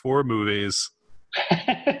 Fantastic Four movies.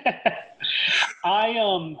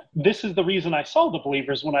 This is the reason I saw The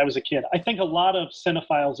Believers when I was a kid. I think a lot of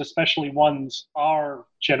cinephiles, especially ones our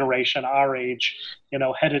generation, our age,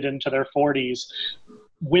 headed into their 40s,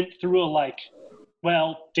 went through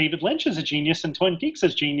David Lynch is a genius and Twin Peaks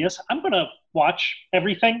is genius. I'm going to watch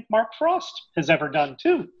everything Mark Frost has ever done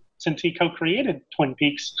too, since he co-created Twin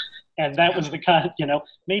Peaks. And that was the kind of,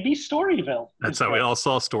 maybe Storyville. That's how we all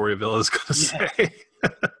saw Storyville, I was going to say.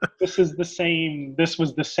 This was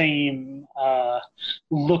the same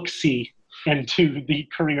look-see into the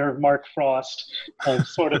career of Mark Frost of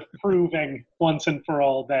sort of proving once and for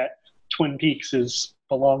all that Twin Peaks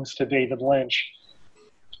belongs to David Lynch.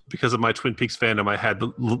 Because of my Twin Peaks fandom, I had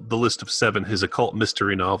the list of 7, his occult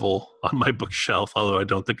mystery novel, on my bookshelf, although I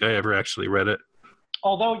don't think I ever actually read it.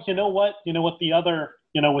 Although, you know what the other,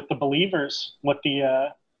 with The Believers, what the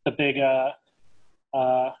big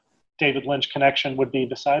David Lynch connection would be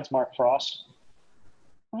besides Mark Frost?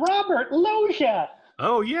 Robert Loggia.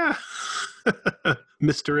 Oh, yeah.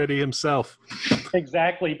 Mr. Eddie himself.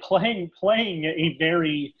 Exactly. Playing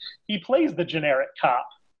he plays the generic cop,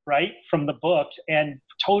 right? From the book, and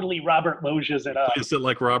totally Robert Loggia's it up. Plays it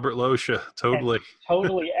like Robert Loggia. Totally. And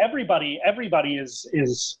totally. Everybody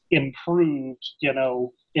is improved,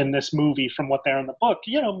 in this movie from what they're in the book.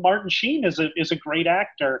 Martin Sheen is a great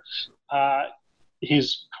actor.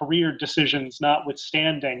 His career decisions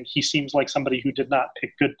notwithstanding, he seems like somebody who did not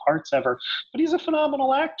pick good parts ever. But he's a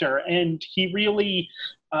phenomenal actor, and he really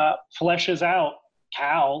fleshes out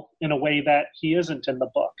Cal in a way that he isn't in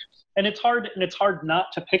the book. And it's hard not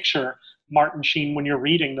to picture Martin Sheen when you're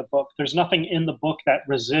reading the book. There's nothing in the book that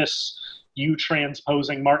resists you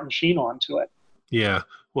transposing Martin Sheen onto it. Yeah.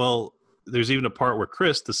 Well, there's even a part where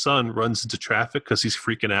Chris, the son, runs into traffic because he's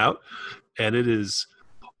freaking out, and it is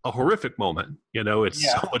a horrific moment.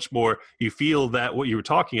 It's so much more. You feel that what you were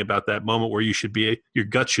talking about, that moment where your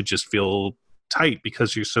gut should just feel tight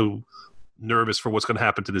because you're so nervous for what's going to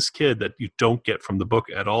happen to this kid that you don't get from the book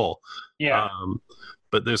at all. Yeah.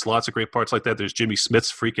 But there's lots of great parts like that. There's Jimmy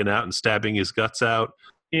Smits freaking out and stabbing his guts out.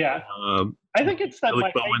 Yeah. I think it's that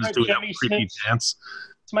my favorite Jimmy Smits dance.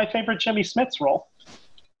 It's my favorite Jimmy Smits role.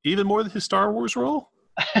 Even more than his Star Wars role?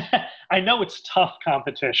 I know it's tough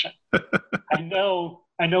competition. I know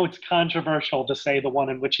it's controversial to say the one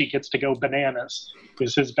in which he gets to go bananas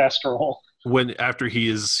is his best role. After he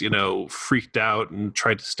is, freaked out and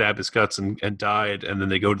tried to stab his guts and died, and then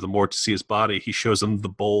they go to the morgue to see his body, he shows them the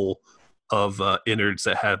bowl of innards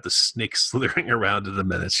that have the snake slithering around in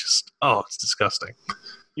them, and it's just, it's disgusting.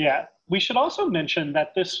 Yeah. We should also mention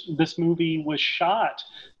that this movie was shot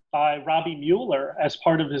by Robbie Mueller as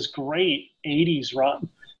part of his great 80s run,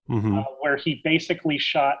 where he basically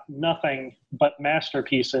shot nothing but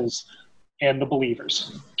masterpieces and The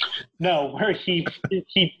Believers. No, where he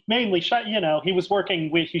mainly shot,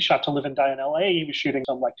 he shot To Live and Die in L.A., he was shooting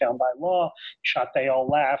some like Down by Law, he shot They All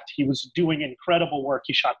Laughed, he was doing incredible work.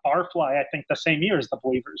 He shot Barfly, I think, the same year as The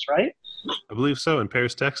Believers, right? I believe so, in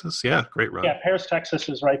Paris, Texas. Yeah, great run. Yeah, Paris, Texas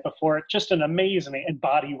is right before it. Just an amazing, and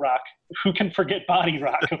Body Rock. Who can forget Body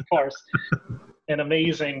Rock, of course? An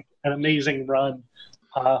amazing run.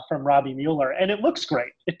 From Robbie Mueller, and it looks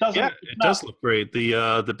great. It doesn't. Yeah, it does look great.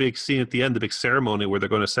 The big scene at the end, the big ceremony where they're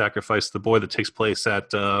going to sacrifice the boy, that takes place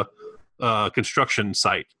at construction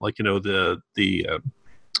site, like the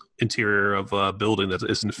interior of a building that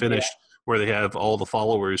isn't finished, where they have all the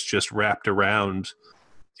followers just wrapped around,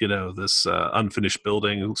 this unfinished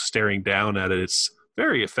building, staring down at it. It's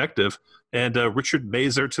very effective. And Richard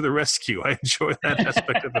Mazer to the rescue. I enjoy that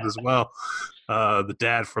aspect of it as well. The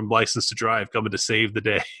dad from License to Drive coming to save the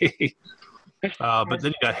day. But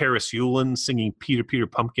then you got Harris Yulin singing Peter, Peter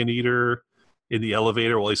Pumpkin Eater in the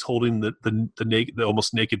elevator while he's holding the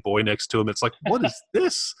almost naked boy next to him. It's like, what is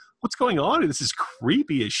this? What's going on? This is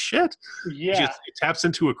creepy as shit. Yeah. It taps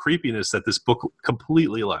into a creepiness that this book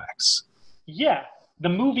completely lacks. Yeah. The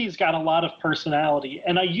movie's got a lot of personality.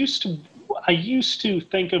 And I used to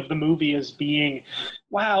think of the movie as being,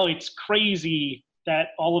 wow, it's crazy that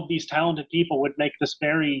all of these talented people would make this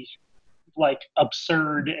very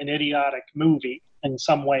absurd and idiotic movie in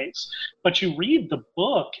some ways. But you read the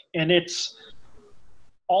book and it's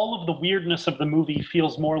all of the weirdness of the movie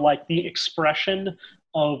feels more like the expression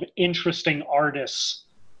of interesting artists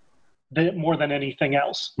more than anything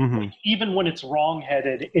else. Even when it's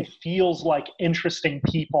wrong-headed, it feels like interesting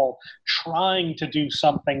people trying to do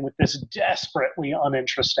something with this desperately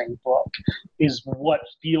uninteresting book is what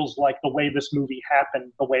feels like the way this movie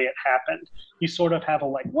happened, the way it happened. You sort of have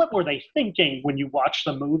what were they thinking when you watch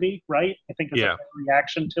the movie, right? I think there's a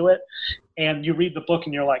reaction to it. And you read the book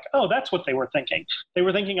and you're like, oh, that's what they were thinking. They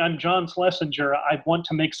were thinking, I'm John Schlesinger. I want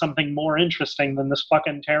to make something more interesting than this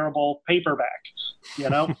fucking terrible paperback,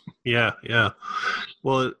 Yeah.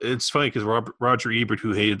 Well, it's funny because Roger Ebert,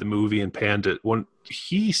 who hated the movie and panned it,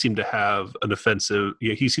 he seemed to have an offensive.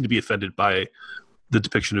 Yeah, he seemed to be offended by the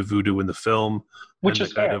depiction of voodoo in the film, which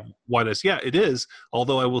is fair. Kind of whiteness. Yeah, it is.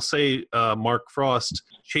 Although I will say, Mark Frost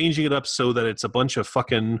changing it up so that it's a bunch of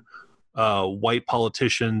fucking white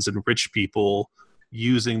politicians and rich people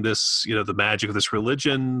using this, the magic of this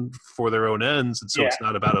religion for their own ends, and so it's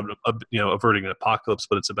not about averting an apocalypse,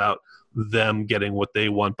 but it's about them getting what they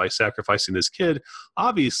want by sacrificing this kid.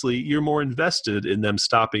 Obviously, you're more invested in them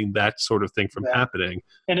stopping that sort of thing from happening.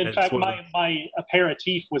 And in fact, my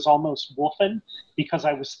aperitif was almost wolfen because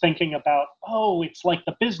I was thinking about, it's like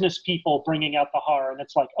the business people bringing out the horror, and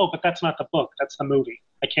it's like, but that's not the book, that's the movie.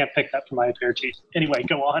 I can't pick that for my aperitif. Anyway,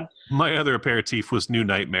 go on. My other aperitif was New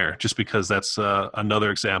Nightmare, just because that's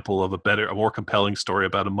another example of a more compelling story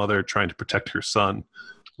about a mother trying to protect her son.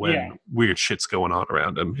 Yeah. when weird shit's going on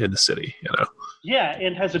around him in the city, you know. Yeah,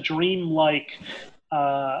 and has a dream-like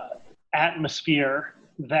atmosphere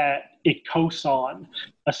that it coasts on.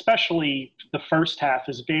 Especially the first half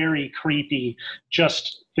is very creepy.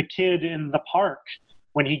 Just the kid in the park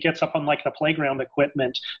when he gets up on like the playground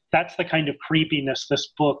equipment. That's the kind of creepiness this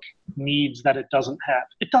book needs that it doesn't have.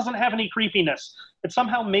 It doesn't have any creepiness. It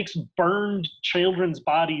somehow makes burned children's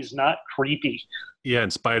bodies not creepy. Yeah,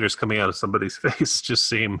 and spiders coming out of somebody's face just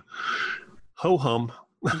seem ho-hum.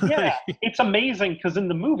 Yeah, it's amazing because in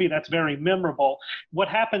the movie that's very memorable. What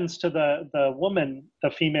happens to the woman,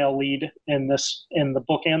 the female lead in the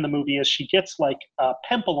book and the movie, is she gets like a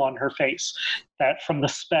pimple on her face that from the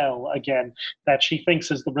spell again that she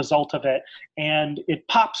thinks is the result of it, and it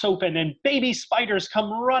pops open and baby spiders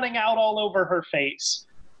come running out all over her face.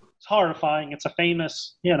 It's horrifying. It's a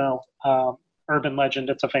famous, urban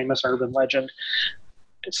legend. It's a famous urban legend.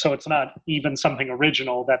 So it's not even something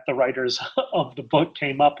original that the writers of the book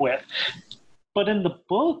came up with. But in the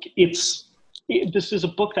book, this is a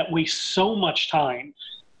book that wastes so much time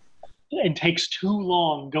and takes too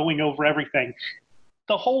long going over everything.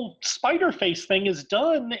 The whole spider face thing is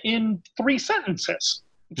done in 3 sentences.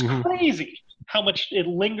 It's crazy how much it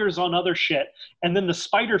lingers on other shit. And then the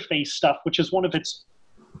spider face stuff, which is one of its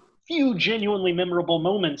few genuinely memorable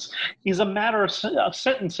moments, is a matter of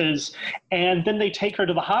sentences, and then they take her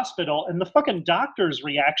to the hospital, and the fucking doctor's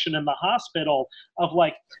reaction in the hospital of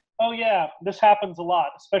like, oh yeah, this happens a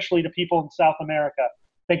lot, especially to people in South America.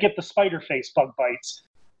 They get the spider face bug bites.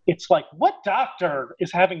 It's like, what doctor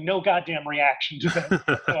is having no goddamn reaction to this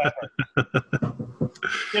whatsoever?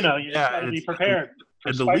 You just gotta be prepared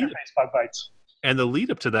for spider face bug bites. And the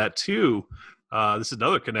lead up to that too, this is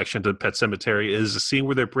another connection to Pet Sematary, is a scene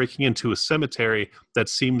where they're breaking into a cemetery that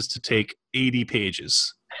seems to take 80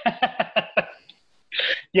 pages.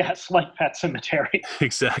 Yes, like Pet Sematary.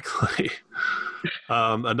 Exactly.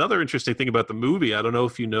 Another interesting thing about the movie, I don't know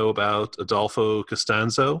if you know about Adolfo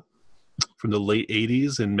Costanzo from the late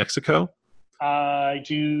 80s in Mexico. I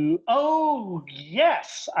do. Oh,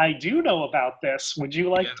 yes, I do know about this. Would you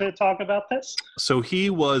like to talk about this? So he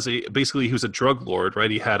was he was a drug lord, right?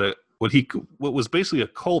 He had what was basically a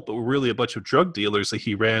cult, but were really a bunch of drug dealers that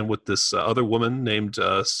he ran with this other woman named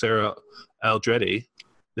Sarah Aldrete.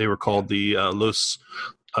 They were called the Los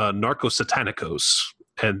Narcosatanicos,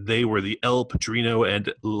 and they were the El Padrino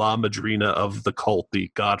and La Madrina of the cult,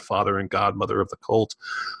 the godfather and godmother of the cult.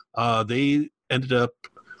 They ended up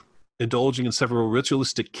indulging in several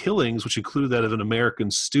ritualistic killings, which included that of an American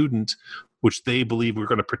student, which they believed were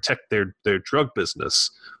going to protect their drug business.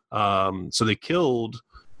 So they killed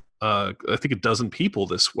I think 12 people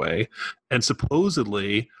this way. And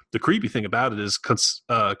supposedly, the creepy thing about it is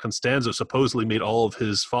Constanzo supposedly made all of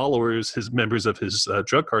his followers, his members of his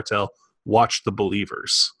drug cartel, watch The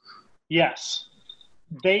Believers. Yes.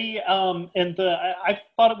 They, I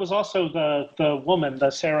thought it was also the woman,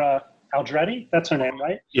 the Sarah Aldrete, that's her name,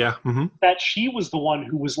 right? Yeah. Mm-hmm. That she was the one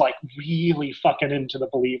who was like really fucking into The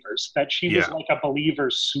Believers, that she was like a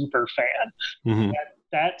Believers super fan. Mm-hmm.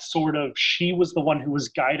 That sort of, she was the one who was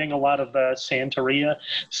guiding a lot of the Santeria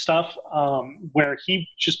stuff, where he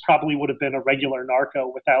just probably would have been a regular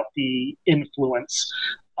narco without the influence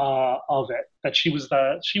of it. That she was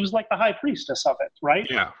like the high priestess of it, right?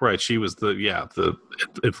 Yeah, right. She was the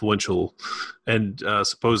influential, and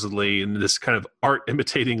supposedly in this kind of art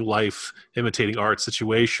imitating life, imitating art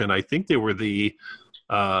situation, I think they were the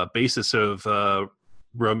basis of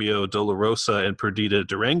Romeo Dolorosa and Perdita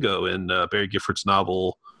Durango in Barry Gifford's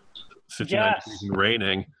novel 59 Degrees and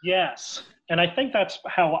Raining. Yes. And I think that's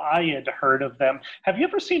how I had heard of them. Have you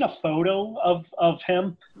ever seen a photo of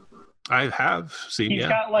him? I have seen, he's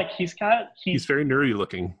very nerdy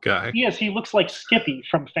looking guy. He is. He looks like Skippy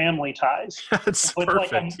from Family Ties. That's with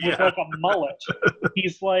perfect. With like a mullet.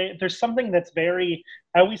 He's like, there's something that's very,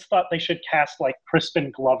 I always thought they should cast like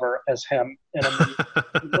Crispin Glover as him in a movie.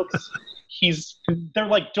 They're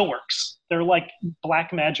like dorks. They're like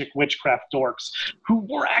black magic witchcraft dorks who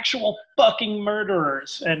were actual fucking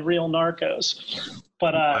murderers and real narcos.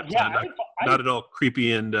 But not at all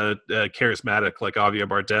creepy and charismatic like Javier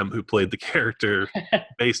Bardem, who played the character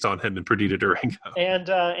based on him in Perdita Durango. And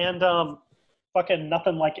fucking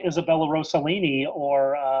nothing like Isabella Rossellini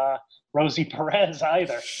or Rosie Perez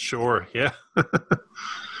either. Sure, yeah.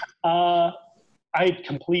 I'd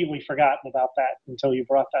completely forgotten about that until you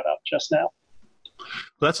brought that up just now.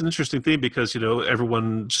 Well, that's an interesting thing because,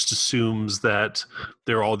 everyone just assumes that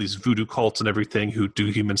there are all these voodoo cults and everything who do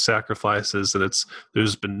human sacrifices, and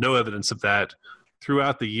there's been no evidence of that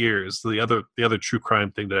throughout the years. The other true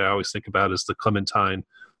crime thing that I always think about is the Clementine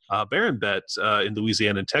Baron Bet in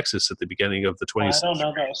Louisiana and Texas at the beginning of the 20th I don't century.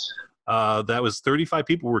 know those. That was 35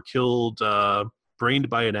 people were killed, brained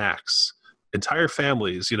by an axe. Entire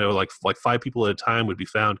families, like 5 people at a time would be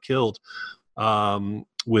found killed,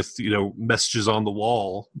 with messages on the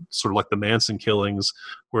wall, sort of like the Manson killings,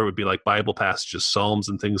 where it would be like Bible passages, Psalms,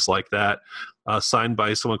 and things like that, signed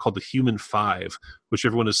by someone called the Human Five, which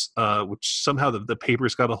which somehow the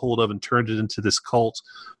papers got a hold of and turned it into this cult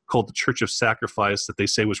called the Church of Sacrifice that they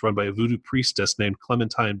say was run by a voodoo priestess named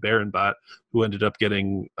Clementine Barenbat, who ended up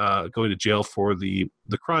going to jail for the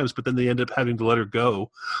crimes, but then they ended up having to let her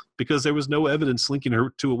go because there was no evidence linking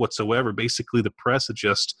her to it whatsoever. Basically, the press had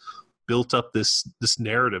just built up this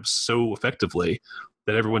narrative so effectively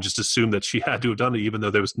that everyone just assumed that she had to have done it, even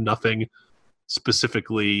though there was nothing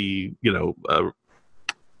specifically,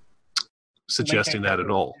 suggesting that at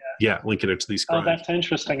all. Yeah, linking it to these crimes. Oh, that's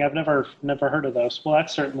interesting. I've never heard of those. Well,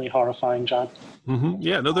 that's certainly horrifying, John. Mm-hmm.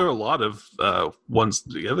 Yeah, no, there are a lot of ones.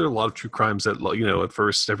 Yeah, there are a lot of true crimes that at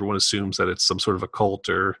first everyone assumes that it's some sort of a cult,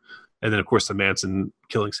 and then of course the Manson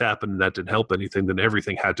killings happened, and that didn't help anything. Then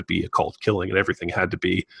everything had to be a cult killing, and everything had to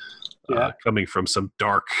be coming from some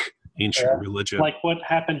dark ancient religion. Like what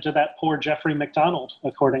happened to that poor Jeffrey McDonald,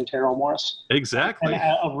 according to Errol Morris. Exactly.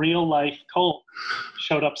 And a real-life cult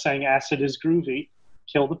showed up saying acid is groovy,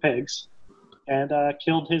 kill the pigs, and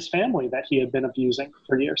killed his family that he had been abusing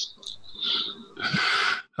for years.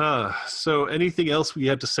 So anything else we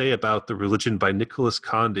had to say about The Religion by Nicolas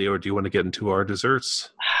Condé, or do you want to get into our desserts?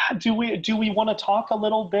 Do we want to talk a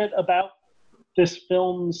little bit about this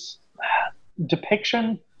film's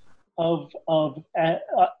depiction of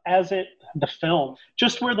the film,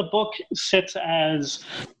 just where the book sits as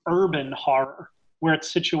urban horror, where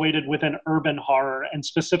it's situated within urban horror, and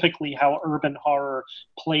specifically how urban horror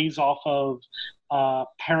plays off of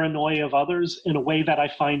paranoia of others in a way that I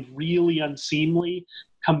find really unseemly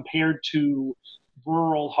compared to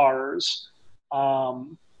rural horrors,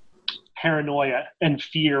 paranoia and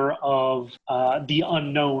fear of the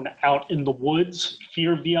unknown out in the woods.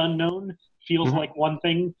 Fear of the unknown feels like one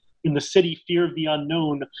thing. In the city, fear of the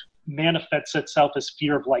unknown manifests itself as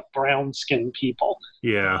fear of like brown-skinned people.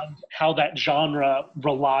 Yeah. And how that genre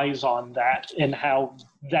relies on that, and how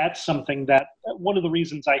that's something that one of the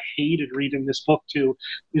reasons I hated reading this book too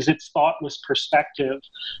is its thoughtless perspective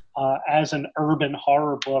as an urban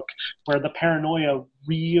horror book, where the paranoia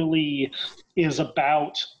really is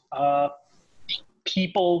about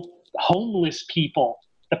people, homeless people,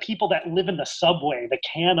 the people that live in the subway, the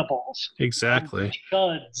cannibals. Exactly. The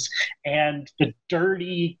chuds, and the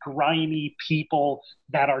dirty, grimy people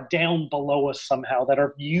that are down below us somehow, that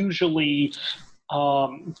are usually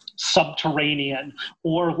subterranean,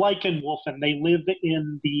 or like in Wolfen, they live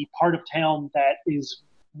in the part of town that is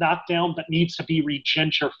knocked down but needs to be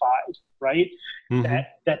regentrified, right? Mm-hmm.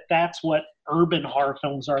 That's what urban horror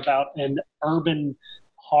films are about, and urban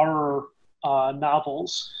horror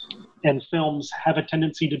novels and films have a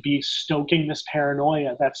tendency to be stoking this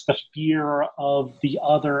paranoia. That's the fear of the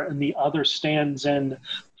other, and the other stands in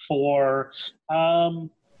for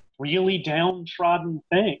really downtrodden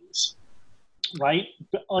things, right?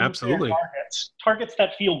 Unfair Absolutely. Targets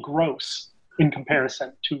that feel gross in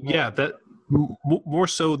comparison to that more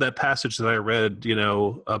so that passage that I read,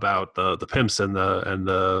 about the pimps and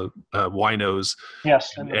the winos.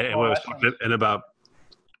 Yes, and about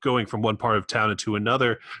going from one part of town into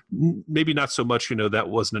another. Maybe not so much, that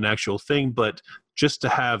wasn't an actual thing, but just to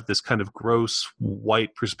have this kind of gross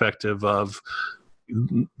white perspective of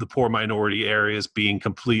the poor minority areas being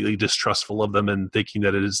completely distrustful of them and thinking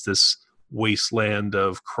that it is this wasteland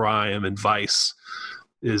of crime and vice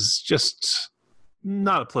is just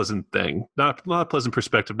not a pleasant thing. Not a pleasant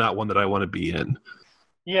perspective, not one that I want to be in.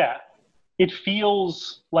 Yeah. It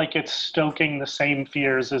feels like it's stoking the same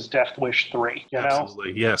fears as Death Wish 3, you know?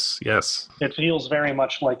 Absolutely, yes. It feels very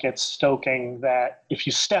much like it's stoking that if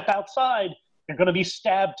you step outside, you're going to be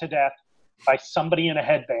stabbed to death by somebody in a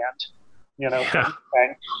headband, Yeah.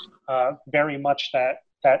 Very much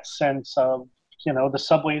that sense of, the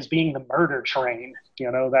subways being the murder train,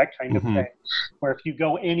 that kind of thing. Where if you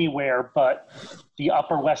go anywhere but the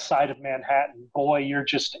Upper West Side of Manhattan, boy, you're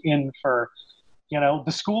just in for...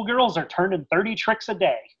 the schoolgirls are turning 30 tricks a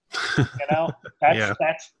day.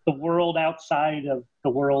 That's the world outside of the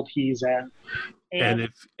world he's in. And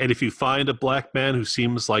if you find a black man who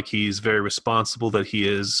seems like he's very responsible, that he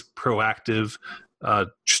is proactive,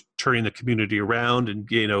 turning the community around and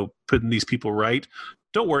putting these people right,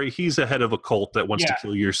 don't worry, he's a head of a cult that wants to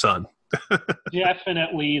kill your son.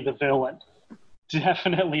 Definitely the villain.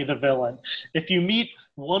 If you meet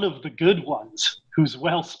one of the good ones who's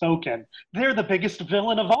well-spoken, they're the biggest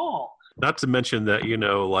villain of all. Not to mention that,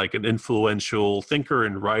 like an influential thinker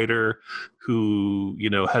and writer who,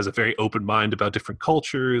 has a very open mind about different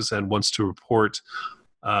cultures and wants to report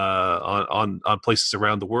on places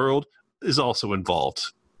around the world is also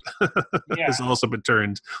involved. Yeah. Has also been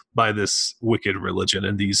turned by this wicked religion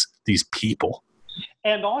and these people.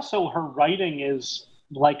 And also her writing is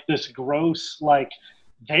like this gross, like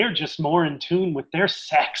they're just more in tune with their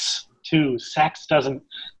sex too.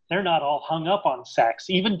 They're not all hung up on sex.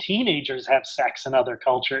 Even teenagers have sex in other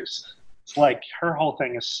cultures. It's like her whole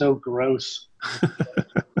thing is so gross.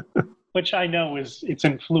 Which I know it's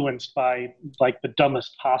influenced by like the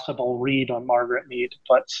dumbest possible read on Margaret Mead,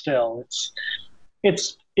 but still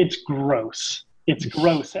it's gross. It's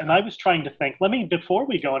gross. And I was trying to think, before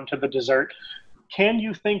we go into the dessert, can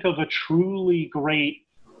you think of a truly great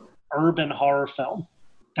urban horror film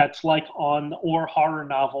that's like or horror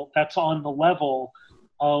novel that's on the level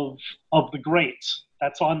of the greats,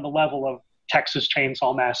 that's on the level of Texas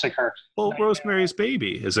Chainsaw Massacre? Well, Rosemary's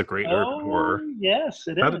Baby is a great urban horror. Yes,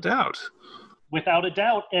 it is. Without a doubt. Without a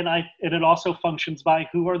doubt. And it also functions by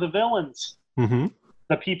who are the villains? Mm-hmm.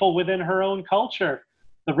 The people within her own culture.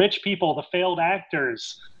 The rich people, the failed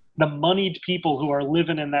actors, the moneyed people who are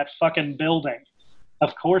living in that fucking building.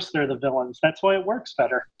 Of course they're the villains. That's why it works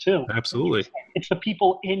better, too. Absolutely. It's the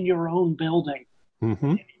people in your own building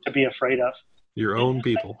mm-hmm. to be afraid of. Your own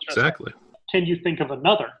people. Exactly. Can you think of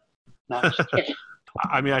another? Not just kidding.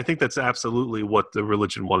 I mean, I think that's absolutely what the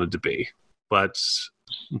religion wanted to be. But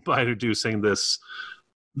by introducing this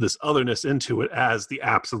otherness into it as the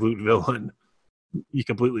absolute villain, you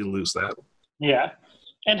completely lose that. Yeah.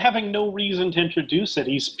 And having no reason to introduce it,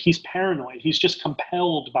 he's paranoid. He's just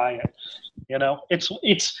compelled by it.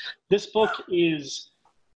 It's this book is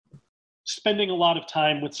spending a lot of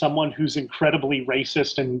time with someone who's incredibly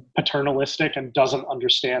racist and paternalistic and doesn't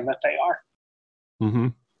understand that they are. Mm-hmm.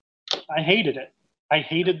 I hated it. I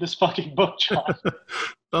hated this fucking book, John.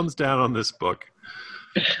 Thumbs down on this book.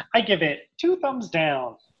 I give it 2 thumbs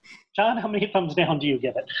down. John, how many thumbs down do you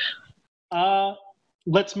give it?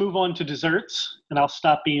 Let's move on to desserts, and I'll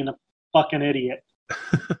stop being a fucking idiot.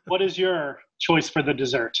 What is your choice for the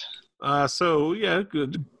dessert?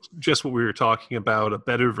 Good. Just what we were talking about, a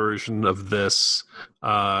better version of this,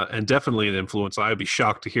 and definitely an influence. I'd be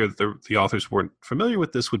shocked to hear that the authors weren't familiar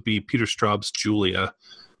with this, would be Peter Straub's Julia,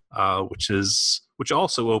 which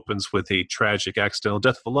also opens with a tragic accidental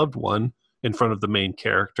death of a loved one in front of the main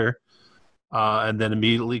character. And then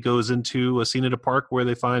immediately goes into a scene at a park where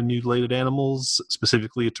they find mutilated animals,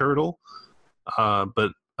 specifically a turtle.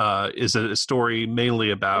 But is a story mainly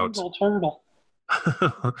about turtle.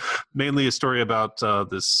 mainly a story about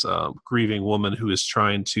this grieving woman who is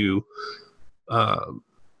trying to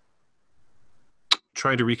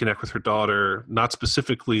reconnect with her daughter, not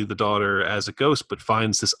specifically the daughter as a ghost, but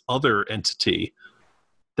finds this other entity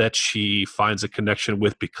that she finds a connection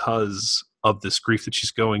with because of this grief that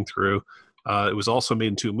she's going through. It was also made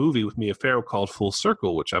into a movie with Mia Farrow called Full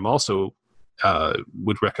Circle, which I'm also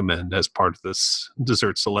would recommend as part of this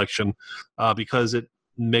dessert selection because it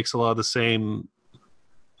makes a lot of the same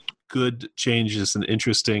good changes and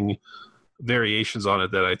interesting variations on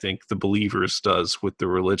it that I think The Believers does with the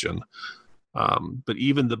religion. But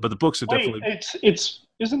the books are definitely.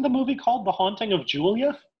 Isn't the movie called The Haunting of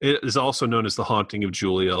Julia? It is also known as The Haunting of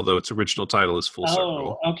Julia, although its original title is Full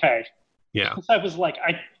Circle. Oh, okay. Yeah. I was like,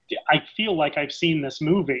 I feel like I've seen this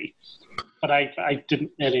movie, but I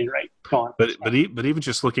didn't at any rate. Go on. But even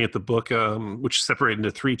just looking at the book, which is separated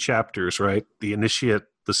into 3 chapters, right? The initiate,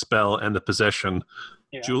 the spell, and the possession.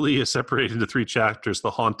 Yeah. Julia is separated into 3 chapters: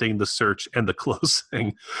 the haunting, the search, and the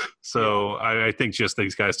closing. So yeah. I think just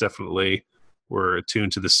these guys definitely were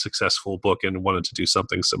attuned to this successful book and wanted to do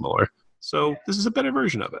something similar. So this is a better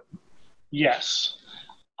version of it. Yes.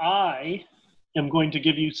 I am going to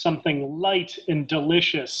give you something light and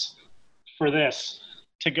delicious for this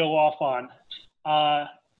to go off on.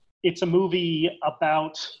 It's a movie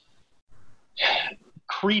about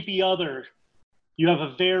creepy other. You have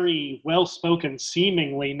a very well-spoken,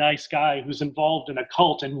 seemingly nice guy who's involved in a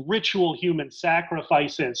cult and ritual human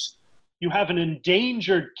sacrifices. You have an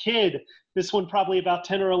endangered kid, this one probably about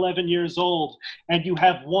 10 or 11 years old, and you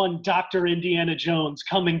have one Dr. Indiana Jones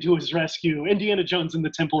coming to his rescue. Indiana Jones and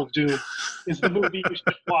the Temple of Doom is the movie you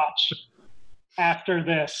should watch after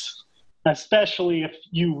this, especially if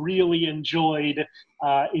you really enjoyed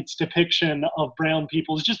its depiction of brown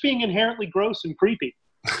people as just being inherently gross and creepy.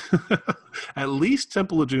 At least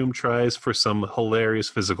Temple of Doom tries for some hilarious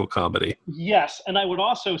physical comedy. Yes, and I would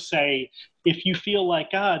also say, if you feel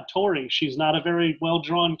like, God, Tori, she's not a very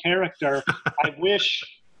well-drawn character, I wish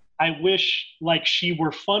I wish like she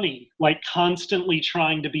were funny, like constantly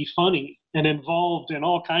trying to be funny and involved in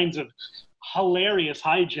all kinds of hilarious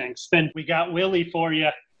hijinks. Then we got Willie for you.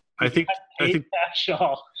 I think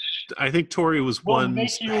Capshaw. I think Tori was one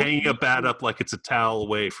hanging a bat you. up like it's a towel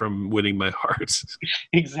away from winning my heart.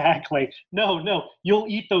 Exactly. No, you'll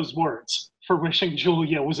eat those words for wishing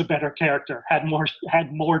Julia was a better character, had more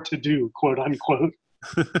to do, quote unquote.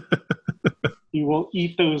 You will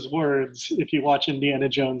eat those words if you watch Indiana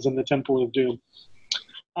Jones and the Temple of Doom.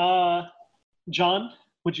 John,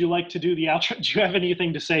 would you like to do the outro? Do you have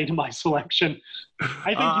anything to say to my selection?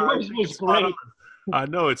 I think yours was great. I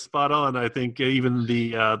know it's spot on. I think even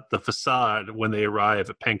the facade when they arrive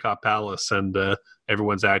at Pankot Palace and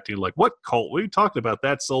everyone's acting like, "What cult? What are you talking about?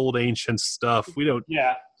 That's old ancient stuff. We don't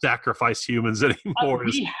sacrifice humans anymore."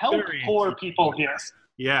 We help poor people here.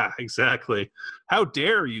 Yeah, exactly. How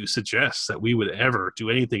dare you suggest that we would ever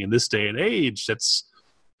do anything in this day and age? That's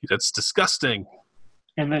disgusting.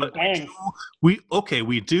 And then bang.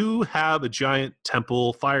 We do have a giant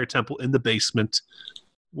temple, fire temple in the basement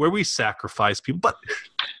where we sacrifice people. But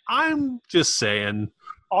I'm just saying.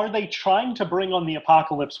 Are they trying to bring on the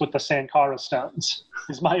apocalypse with the Sankara stones?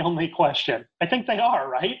 Is my only question. I think they are,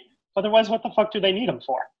 right? Otherwise, what the fuck do they need them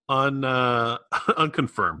for?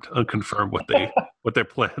 Unconfirmed what their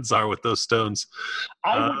plans are with those stones.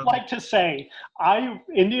 I would like to say,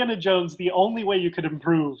 Indiana Jones, the only way you could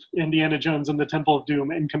improve Indiana Jones and the Temple of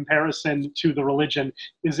Doom in comparison to the religion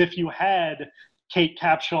is if you had Kate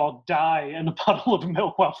Capshaw die in a puddle of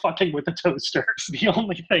milk while fucking with a toaster. It's the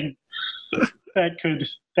only thing that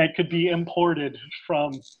could be imported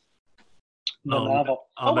from the novel.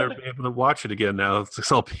 I'll never be able to watch it again now.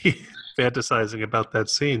 I'll be fantasizing about that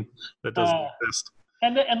scene that doesn't exist.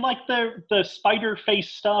 And like the spider face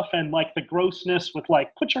stuff and like the grossness with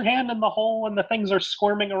like put your hand in the hole and the things are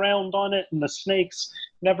squirming around on it and the snakes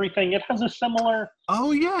and everything. It has a similar.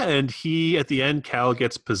 Oh yeah, and at the end, Cal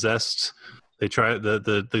gets possessed. They try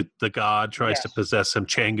the god tries to possess him.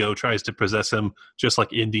 Chango tries to possess him, just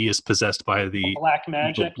like Indy is possessed by the black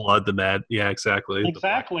magic, blood, the mad. Yeah, exactly.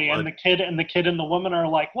 Exactly. And the kid and the woman are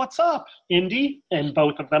like, "What's up, Indy?" And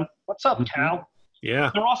both of them, "What's up, Cal?"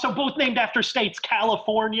 Yeah. They're also both named after states,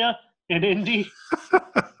 California and Indy.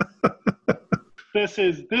 This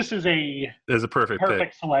is a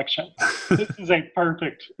perfect selection. This is a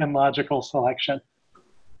perfect and logical selection.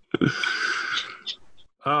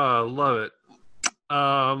 Love it.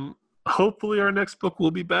 Hopefully our next book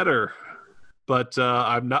will be better, but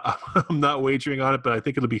I'm not wagering on it, but I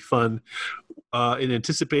think it'll be fun. In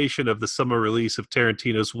anticipation of the summer release of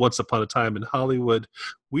Tarantino's Once Upon a Time in Hollywood,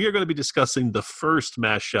 we are going to be discussing the first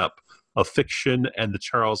mashup of fiction and the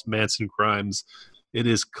Charles Manson crimes. It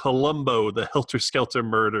is Columbo, The Helter Skelter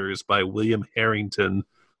Murders by William Harrington.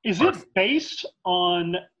 Is it based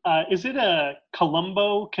on, is it a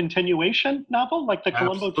Columbo continuation novel? Like the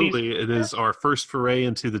Columbo Absolutely. It is our first foray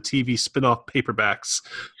into the TV spin-off paperbacks.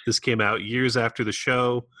 This came out years after the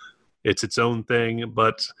show. It's its own thing,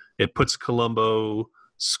 but it puts Columbo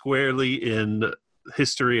squarely in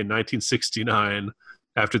history in 1969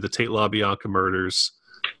 after the Tate LaBianca murders.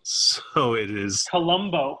 So it is...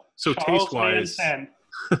 Columbo. So taste-wise...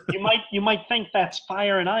 You might think that's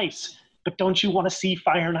Fire and Ice. But don't you want to see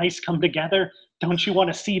Fire and Ice come together? Don't you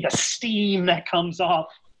want to see the steam that comes off?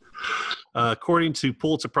 According to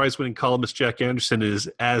Pulitzer Prize-winning columnist Jack Anderson, it is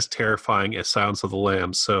as terrifying as Silence of the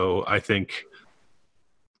Lambs. So I think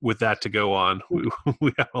with that to go on,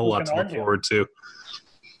 we have a lot to look forward to.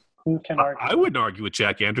 Who can argue? I wouldn't argue with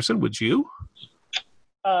Jack Anderson. Would you?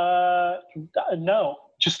 No.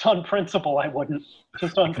 Just on principle, I wouldn't.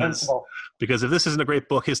 Just on principle. Because if this isn't a great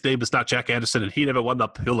book, his name is not Jack Anderson, and he never won the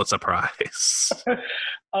Pulitzer Prize.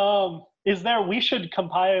 We should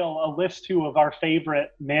compile a list, too, of our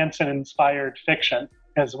favorite Manson-inspired fiction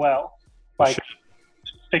as well. Like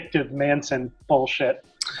fictive Manson bullshit.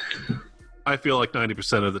 I feel like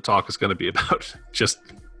 90% of the talk is going to be about just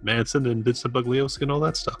Manson and Vincent Bugliosi and all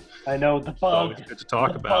that stuff. I know, the bug. It's good to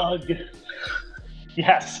talk about. Bug.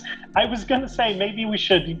 Yes. I was going to say maybe we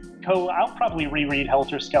should go... I'll probably reread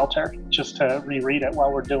Helter Skelter just to reread it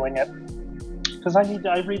while we're doing it. Because I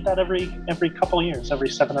read that every couple of years, every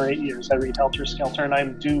 7 or 8 years. I read Helter Skelter and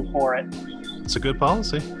I'm due for it. It's a good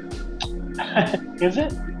policy. Is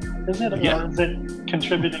it? Yeah. Or is it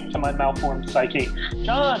contributing to my malformed psyche?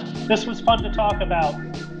 John, this was fun to talk about.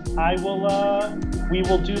 We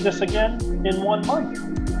will do this again in 1 month.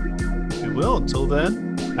 We will. Until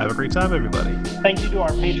then, have a great time, everybody. Thank you to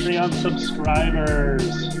our Patreon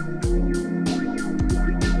subscribers.